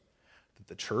shows that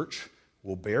the church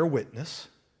will bear witness,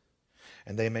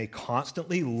 and they may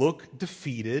constantly look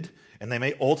defeated, and they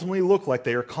may ultimately look like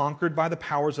they are conquered by the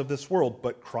powers of this world,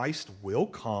 but Christ will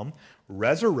come,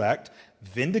 resurrect,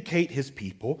 vindicate his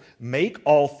people, make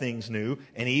all things new,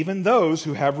 and even those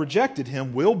who have rejected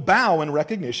him will bow in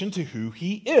recognition to who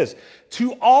he is.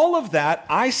 To all of that,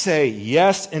 I say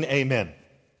yes and amen.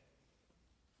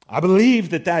 I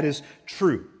believe that that is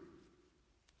true.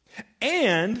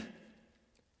 And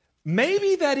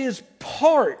maybe that is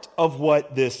part of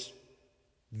what this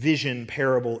vision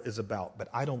parable is about, but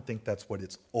I don't think that's what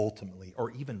it's ultimately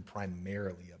or even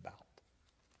primarily about.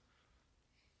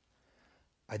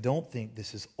 I don't think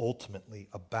this is ultimately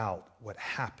about what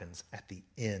happens at the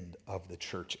end of the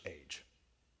church age.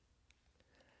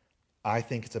 I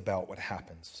think it's about what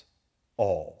happens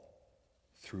all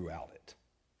throughout it.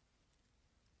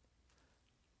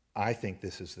 I think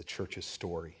this is the church's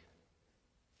story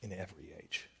in every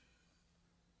age.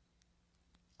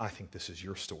 I think this is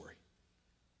your story.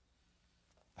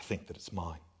 I think that it's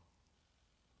mine.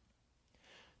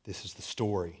 This is the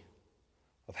story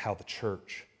of how the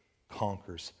church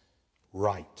conquers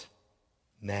right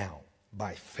now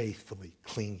by faithfully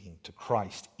clinging to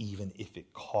Christ, even if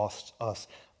it costs us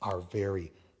our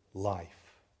very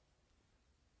life.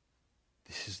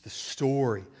 This is the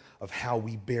story of how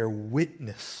we bear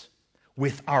witness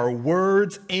with our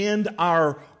words and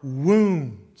our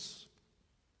wounds.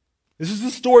 This is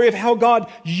the story of how God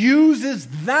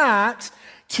uses that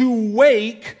to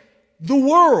wake the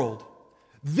world.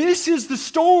 This is the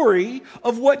story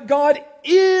of what God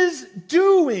is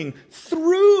doing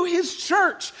through his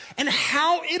church and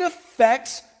how it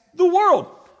affects the world.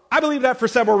 I believe that for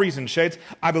several reasons, Shades.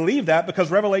 I believe that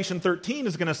because Revelation 13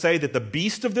 is going to say that the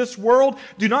beast of this world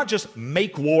do not just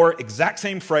make war, exact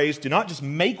same phrase, do not just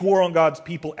make war on God's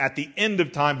people at the end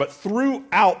of time, but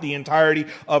throughout the entirety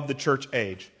of the church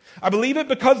age. I believe it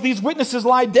because these witnesses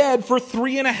lie dead for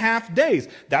 3.5 days.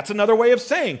 That's another way of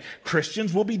saying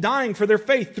Christians will be dying for their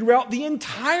faith throughout the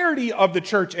entirety of the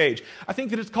church age. I think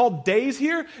that it's called days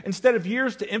here instead of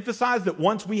years to emphasize that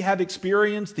once we have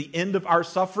experienced the end of our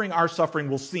suffering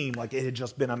will seem like it had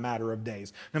just been a matter of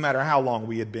days. No matter how long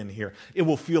we had been here, it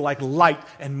will feel like light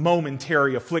and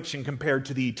momentary affliction compared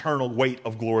to the eternal weight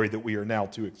of glory that we are now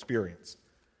to experience.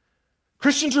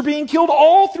 Christians are being killed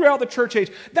all throughout the church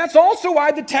age. That's also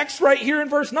why the text right here in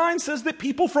verse 9 says that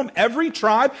people from every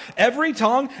tribe, every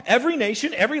tongue, every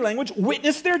nation, every language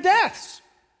witness their deaths.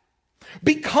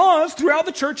 Because throughout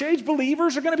the church age,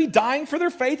 believers are going to be dying for their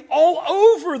faith all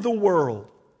over the world.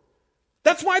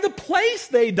 That's why the place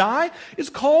they die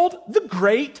is called the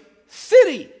Great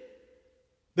City.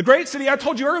 The Great City, I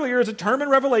told you earlier, is a term in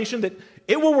Revelation that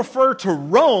it will refer to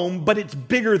Rome, but it's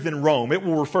bigger than Rome. It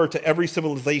will refer to every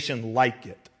civilization like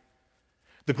it.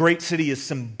 The Great City is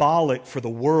symbolic for the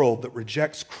world that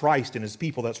rejects Christ and his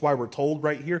people. That's why we're told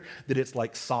right here that it's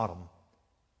like Sodom.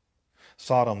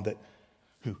 Sodom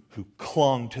who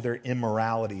clung to their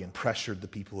immorality and pressured the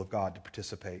people of God to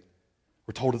participate.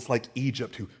 We're told it's like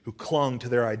Egypt who clung to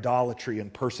their idolatry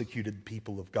and persecuted the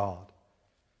people of God.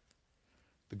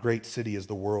 The great city is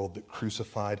the world that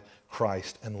crucified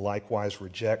Christ and likewise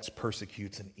rejects,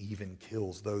 persecutes, and even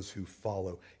kills those who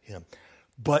follow him.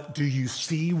 But do you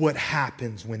see what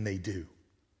happens when they do?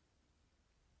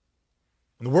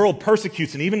 When the world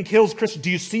persecutes and even kills Christians,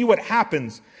 do you see what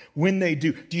happens when they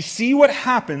do? Do you see what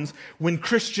happens when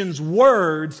Christians'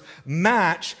 words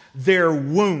match their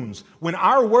wounds? When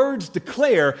our words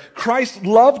declare Christ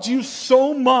loved you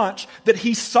so much that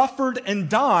he suffered and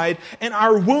died, and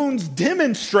our wounds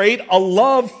demonstrate a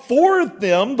love for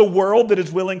them, the world that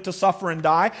is willing to suffer and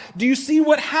die, do you see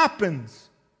what happens?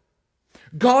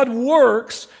 God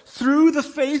works through the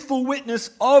faithful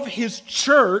witness of his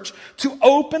church to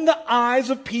open the eyes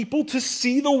of people to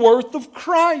see the worth of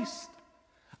Christ.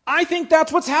 I think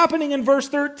that's what's happening in verse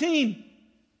 13.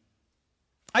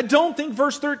 I don't think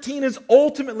verse 13 is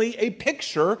ultimately a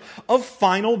picture of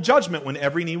final judgment when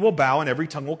every knee will bow and every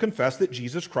tongue will confess that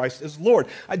Jesus Christ is Lord.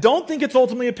 I don't think it's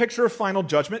ultimately a picture of final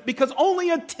judgment because only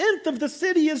 1/10 of the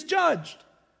city is judged.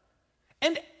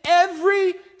 And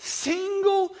every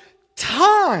single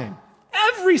time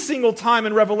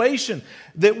in Revelation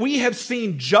that we have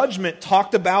seen judgment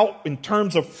talked about in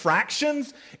terms of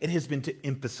fractions, it has been to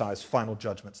emphasize final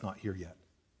judgment's not here yet.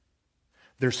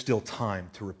 There's still time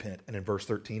to repent. And in verse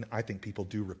 13, I think people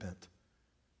do repent.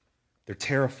 They're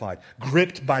terrified,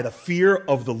 gripped by the fear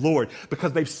of the Lord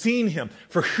because they've seen him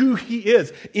for who he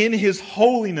is in his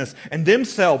holiness and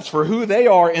themselves for who they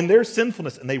are in their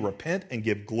sinfulness, and they repent and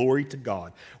give glory to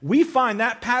God. We find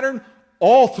that pattern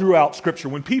all throughout Scripture.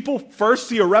 When people first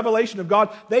see a revelation of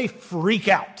God, they freak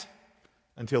out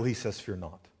until he says, fear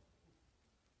not.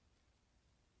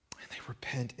 And they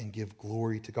repent and give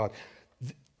glory to God.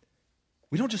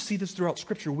 We don't just see this throughout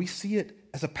Scripture, we see it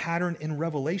as a pattern in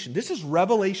Revelation. This is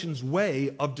Revelation's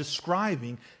way of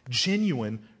describing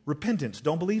genuine repentance.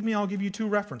 Don't believe me? I'll give you 2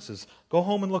 references. Go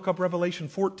home and look up Revelation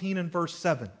 14 and verse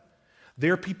 7.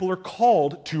 There people are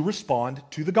called to respond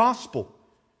to the gospel.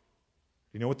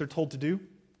 You know what they're told to do?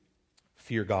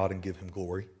 Fear God and give him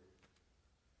glory.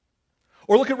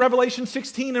 Or look at Revelation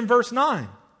 16 and verse 9.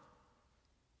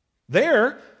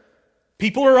 There,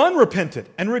 people are unrepentant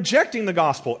and rejecting the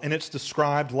gospel, and it's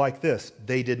described like this: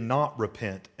 they did not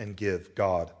repent and give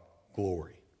God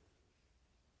glory.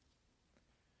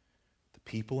 The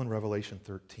people in Revelation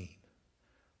 13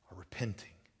 are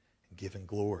repenting and giving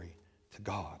glory to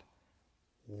God.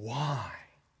 Why?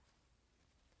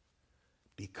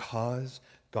 Because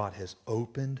God has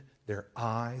opened their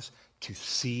eyes to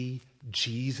see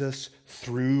Jesus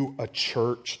through a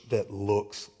church that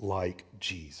looks like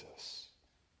Jesus.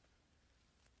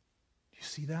 Do you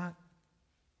see that?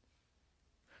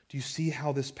 Do you see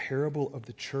how this parable of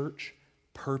the church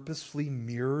purposefully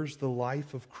mirrors the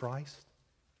life of Christ?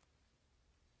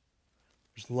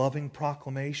 There's loving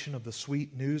proclamation of the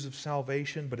sweet news of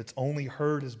salvation, but it's only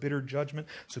heard as bitter judgment,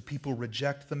 so people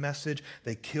reject the message.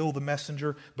 They kill the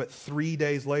messenger, but 3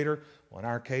 days later, well, in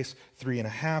our case,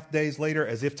 3.5 days later,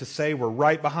 as if to say we're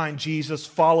right behind Jesus,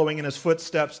 following in his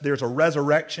footsteps, there's a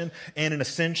resurrection and an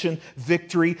ascension,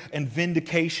 victory and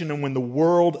vindication. And when the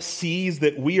world sees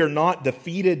that we are not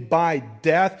defeated by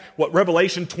death, what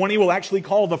Revelation 20 will actually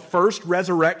call the first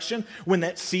resurrection, when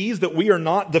that sees that we are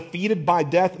not defeated by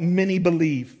death, many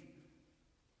believe.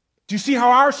 Do you see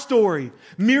how our story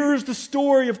mirrors the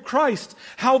story of Christ?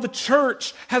 How the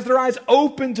church has their eyes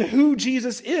open to who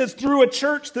Jesus is through a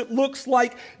church that looks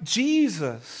like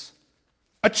Jesus.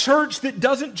 A church that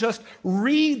doesn't just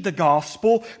read the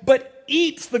gospel, but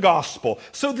eats the gospel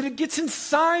so that it gets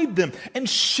inside them and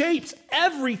shapes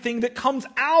everything that comes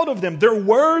out of them, their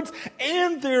words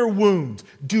and their wounds.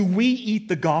 Do we eat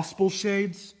the gospel,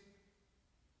 Shades?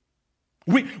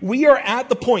 We are at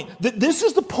the point, that this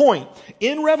is the point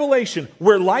in Revelation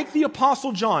where, like the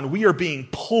Apostle John, we are being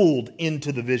pulled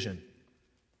into the vision.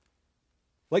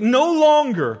 Like no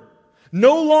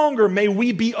longer may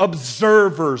we be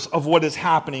observers of what is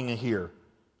happening here.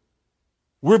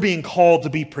 We're being called to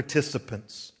be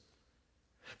participants.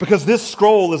 Because this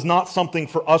scroll is not something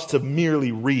for us to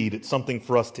merely read, it's something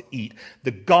for us to eat.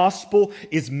 The gospel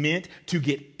is meant to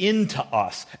get into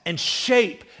us and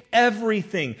shape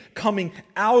everything coming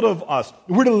out of us.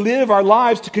 We're to live our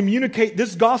lives to communicate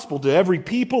this gospel to every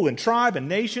people and tribe and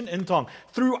nation and tongue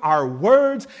through our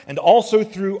words and also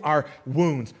through our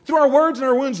wounds. Through our words and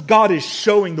our wounds, God is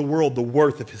showing the world the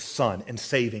worth of his Son and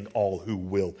saving all who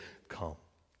will come.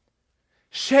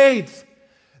 Shades,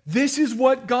 this is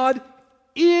what God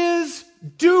is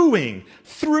doing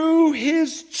through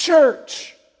his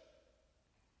church.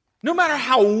 No matter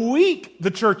how weak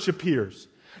the church appears,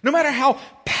 no matter how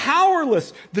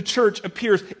powerless the church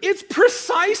appears. It's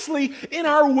precisely in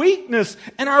our weakness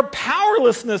and our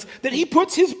powerlessness that he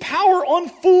puts his power on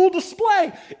full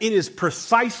display. It is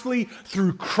precisely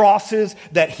through crosses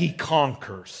that he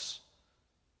conquers.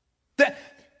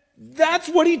 That's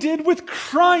what he did with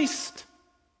Christ.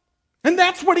 And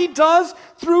that's what he does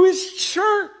through his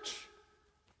church.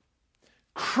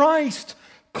 Christ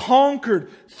conquered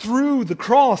through the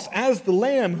cross as the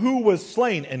Lamb who was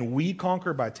slain. And we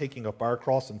conquer by taking up our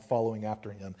cross and following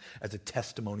after him as a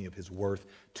testimony of his worth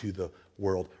to the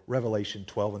world. Revelation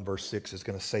 12 and verse 6 is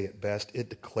going to say it best. It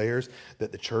declares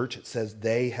that the church, it says,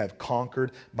 they have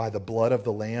conquered by the blood of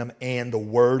the Lamb and the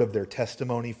word of their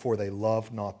testimony, for they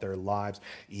love not their lives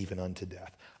even unto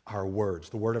death. Our words,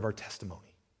 the word of our testimony,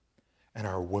 and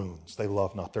our wounds. They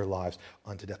love not their lives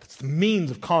unto death. It's the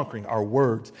means of conquering. Our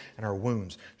words and our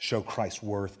wounds show Christ's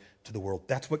worth to the world.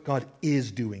 That's what God is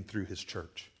doing through his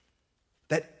church.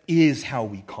 That is how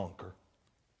we conquer.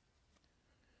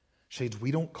 Shades,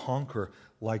 we don't conquer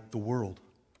like the world.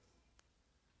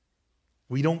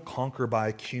 We don't conquer by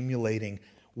accumulating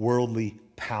worldly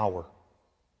power.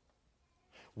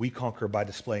 We conquer by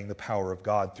displaying the power of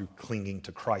God through clinging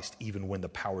to Christ even when the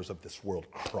powers of this world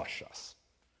crush us.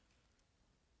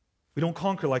 We don't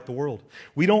conquer like the world.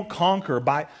 We don't conquer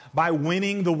by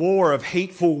winning the war of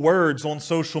hateful words on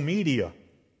social media.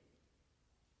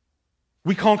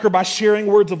 We conquer by sharing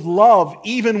words of love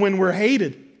even when we're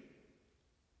hated.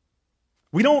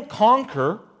 We don't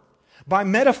conquer by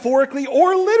metaphorically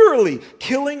or literally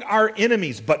killing our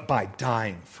enemies, but by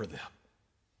dying for them.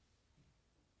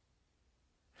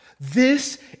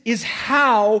 This is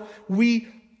how we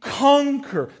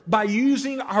conquer, by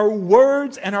using our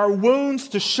words and our wounds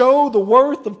to show the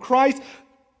worth of Christ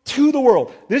to the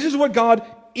world. This is what God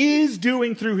is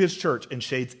doing through his church. And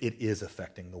shades, it is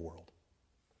affecting the world.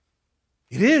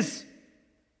 It is.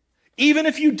 Even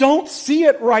if you don't see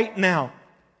it right now.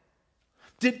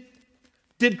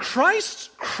 Did Christ's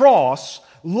cross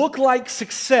look like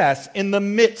success in the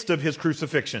midst of his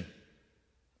crucifixion?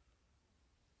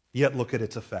 Yet look at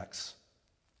its effects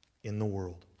in the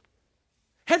world.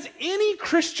 Has any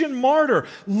Christian martyr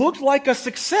looked like a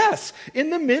success in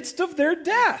the midst of their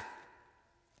death?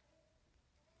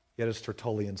 Yet as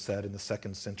Tertullian said in the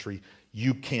 2nd century,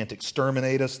 you can't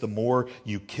exterminate us. The more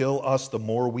you kill us, the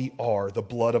more we are. The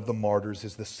blood of the martyrs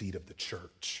is the seed of the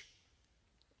church.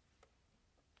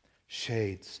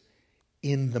 Shades,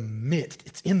 in the midst.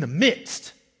 It's in the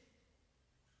midst.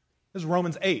 This is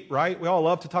Romans 8, right? We all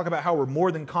love to talk about how we're more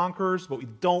than conquerors, but we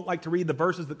don't like to read the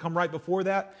verses that come right before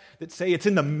that say it's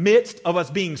in the midst of us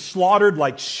being slaughtered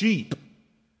like sheep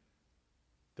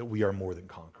that we are more than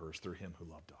conquerors through him who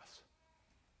loved us.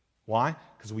 Why?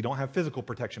 Because we don't have physical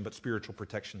protection, but spiritual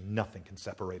protection. Nothing can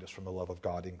separate us from the love of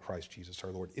God in Christ Jesus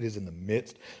our Lord. It is in the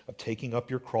midst of taking up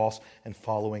your cross and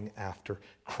following after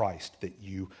Christ that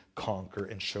you conquer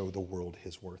and show the world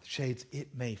his worth. Shades,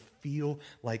 it may feel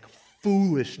like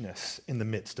foolishness in the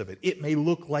midst of it. It may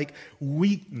look like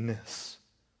weakness.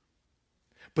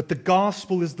 But the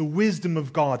gospel is the wisdom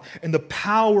of God and the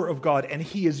power of God, and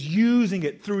he is using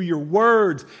it through your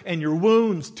words and your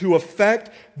wounds to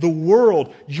affect the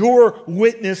world. Your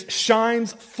witness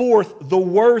shines forth the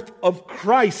worth of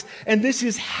Christ. And this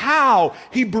is how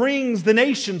he brings the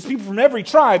nations, people from every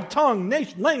tribe, tongue,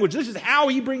 nation, language. This is how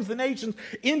he brings the nations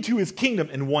into his kingdom.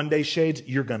 And one day, Shades,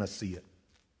 you're going to see it.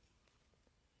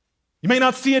 You may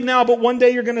not see it now, but one day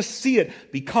you're going to see it,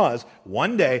 because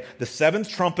one day the 7th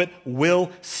trumpet will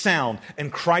sound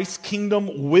and Christ's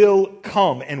kingdom will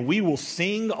come, and we will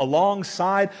sing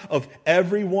alongside of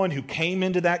everyone who came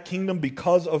into that kingdom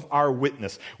because of our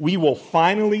witness. We will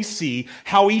finally see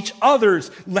how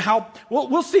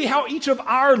we'll see how each of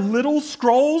our little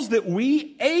scrolls that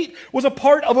we ate was a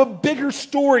part of a bigger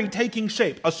story taking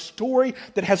shape, a story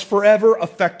that has forever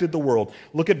affected the world.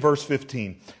 Look at verse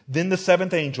 15. Then the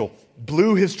 7th angel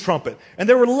blew his trumpet, and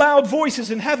there were loud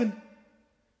voices in heaven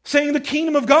saying, the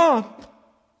kingdom of God,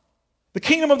 the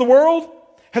kingdom of the world,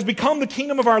 has become the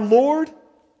kingdom of our Lord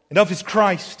and of his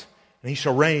Christ, and he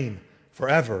shall reign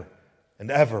forever and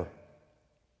ever.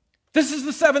 This is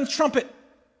the 7th trumpet.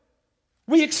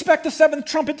 We expect the 7th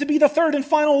trumpet to be the third and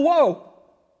final woe.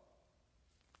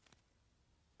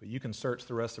 But you can search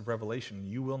the rest of Revelation.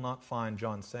 You will not find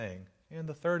John saying, and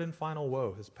the third and final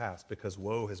woe has passed, because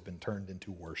woe has been turned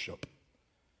into worship.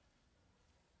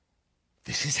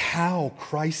 This is how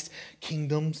Christ's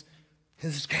kingdom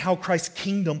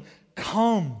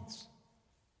comes.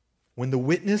 When the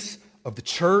witness of the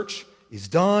church is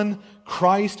done.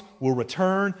 Christ will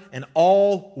return, and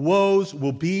all woes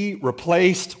will be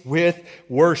replaced with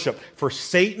worship. For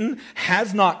Satan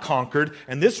has not conquered,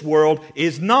 and this world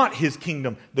is not his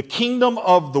kingdom. The kingdom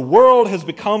of the world has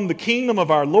become the kingdom of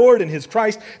our Lord and his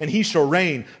Christ, and he shall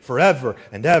reign forever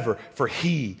and ever, for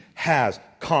he has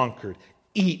conquered.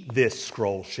 Eat this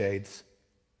scroll, Shades.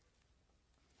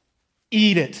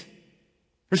 Eat it.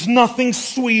 There's nothing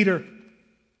sweeter.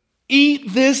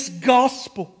 Eat this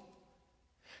gospel.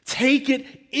 Take it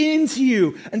into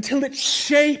you until it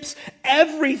shapes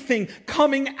everything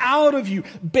coming out of you.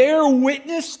 Bear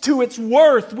witness to its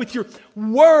worth with your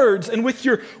words and with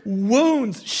your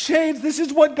wounds. Shades, this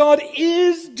is what God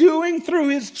is doing through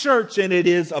his church, and it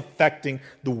is affecting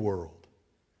the world.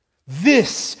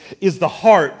 This is the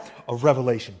heart of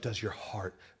Revelation. Does your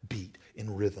heart beat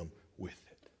in rhythm with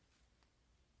it?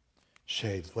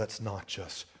 Shades, let's not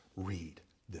just read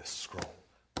this scroll.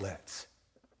 Let's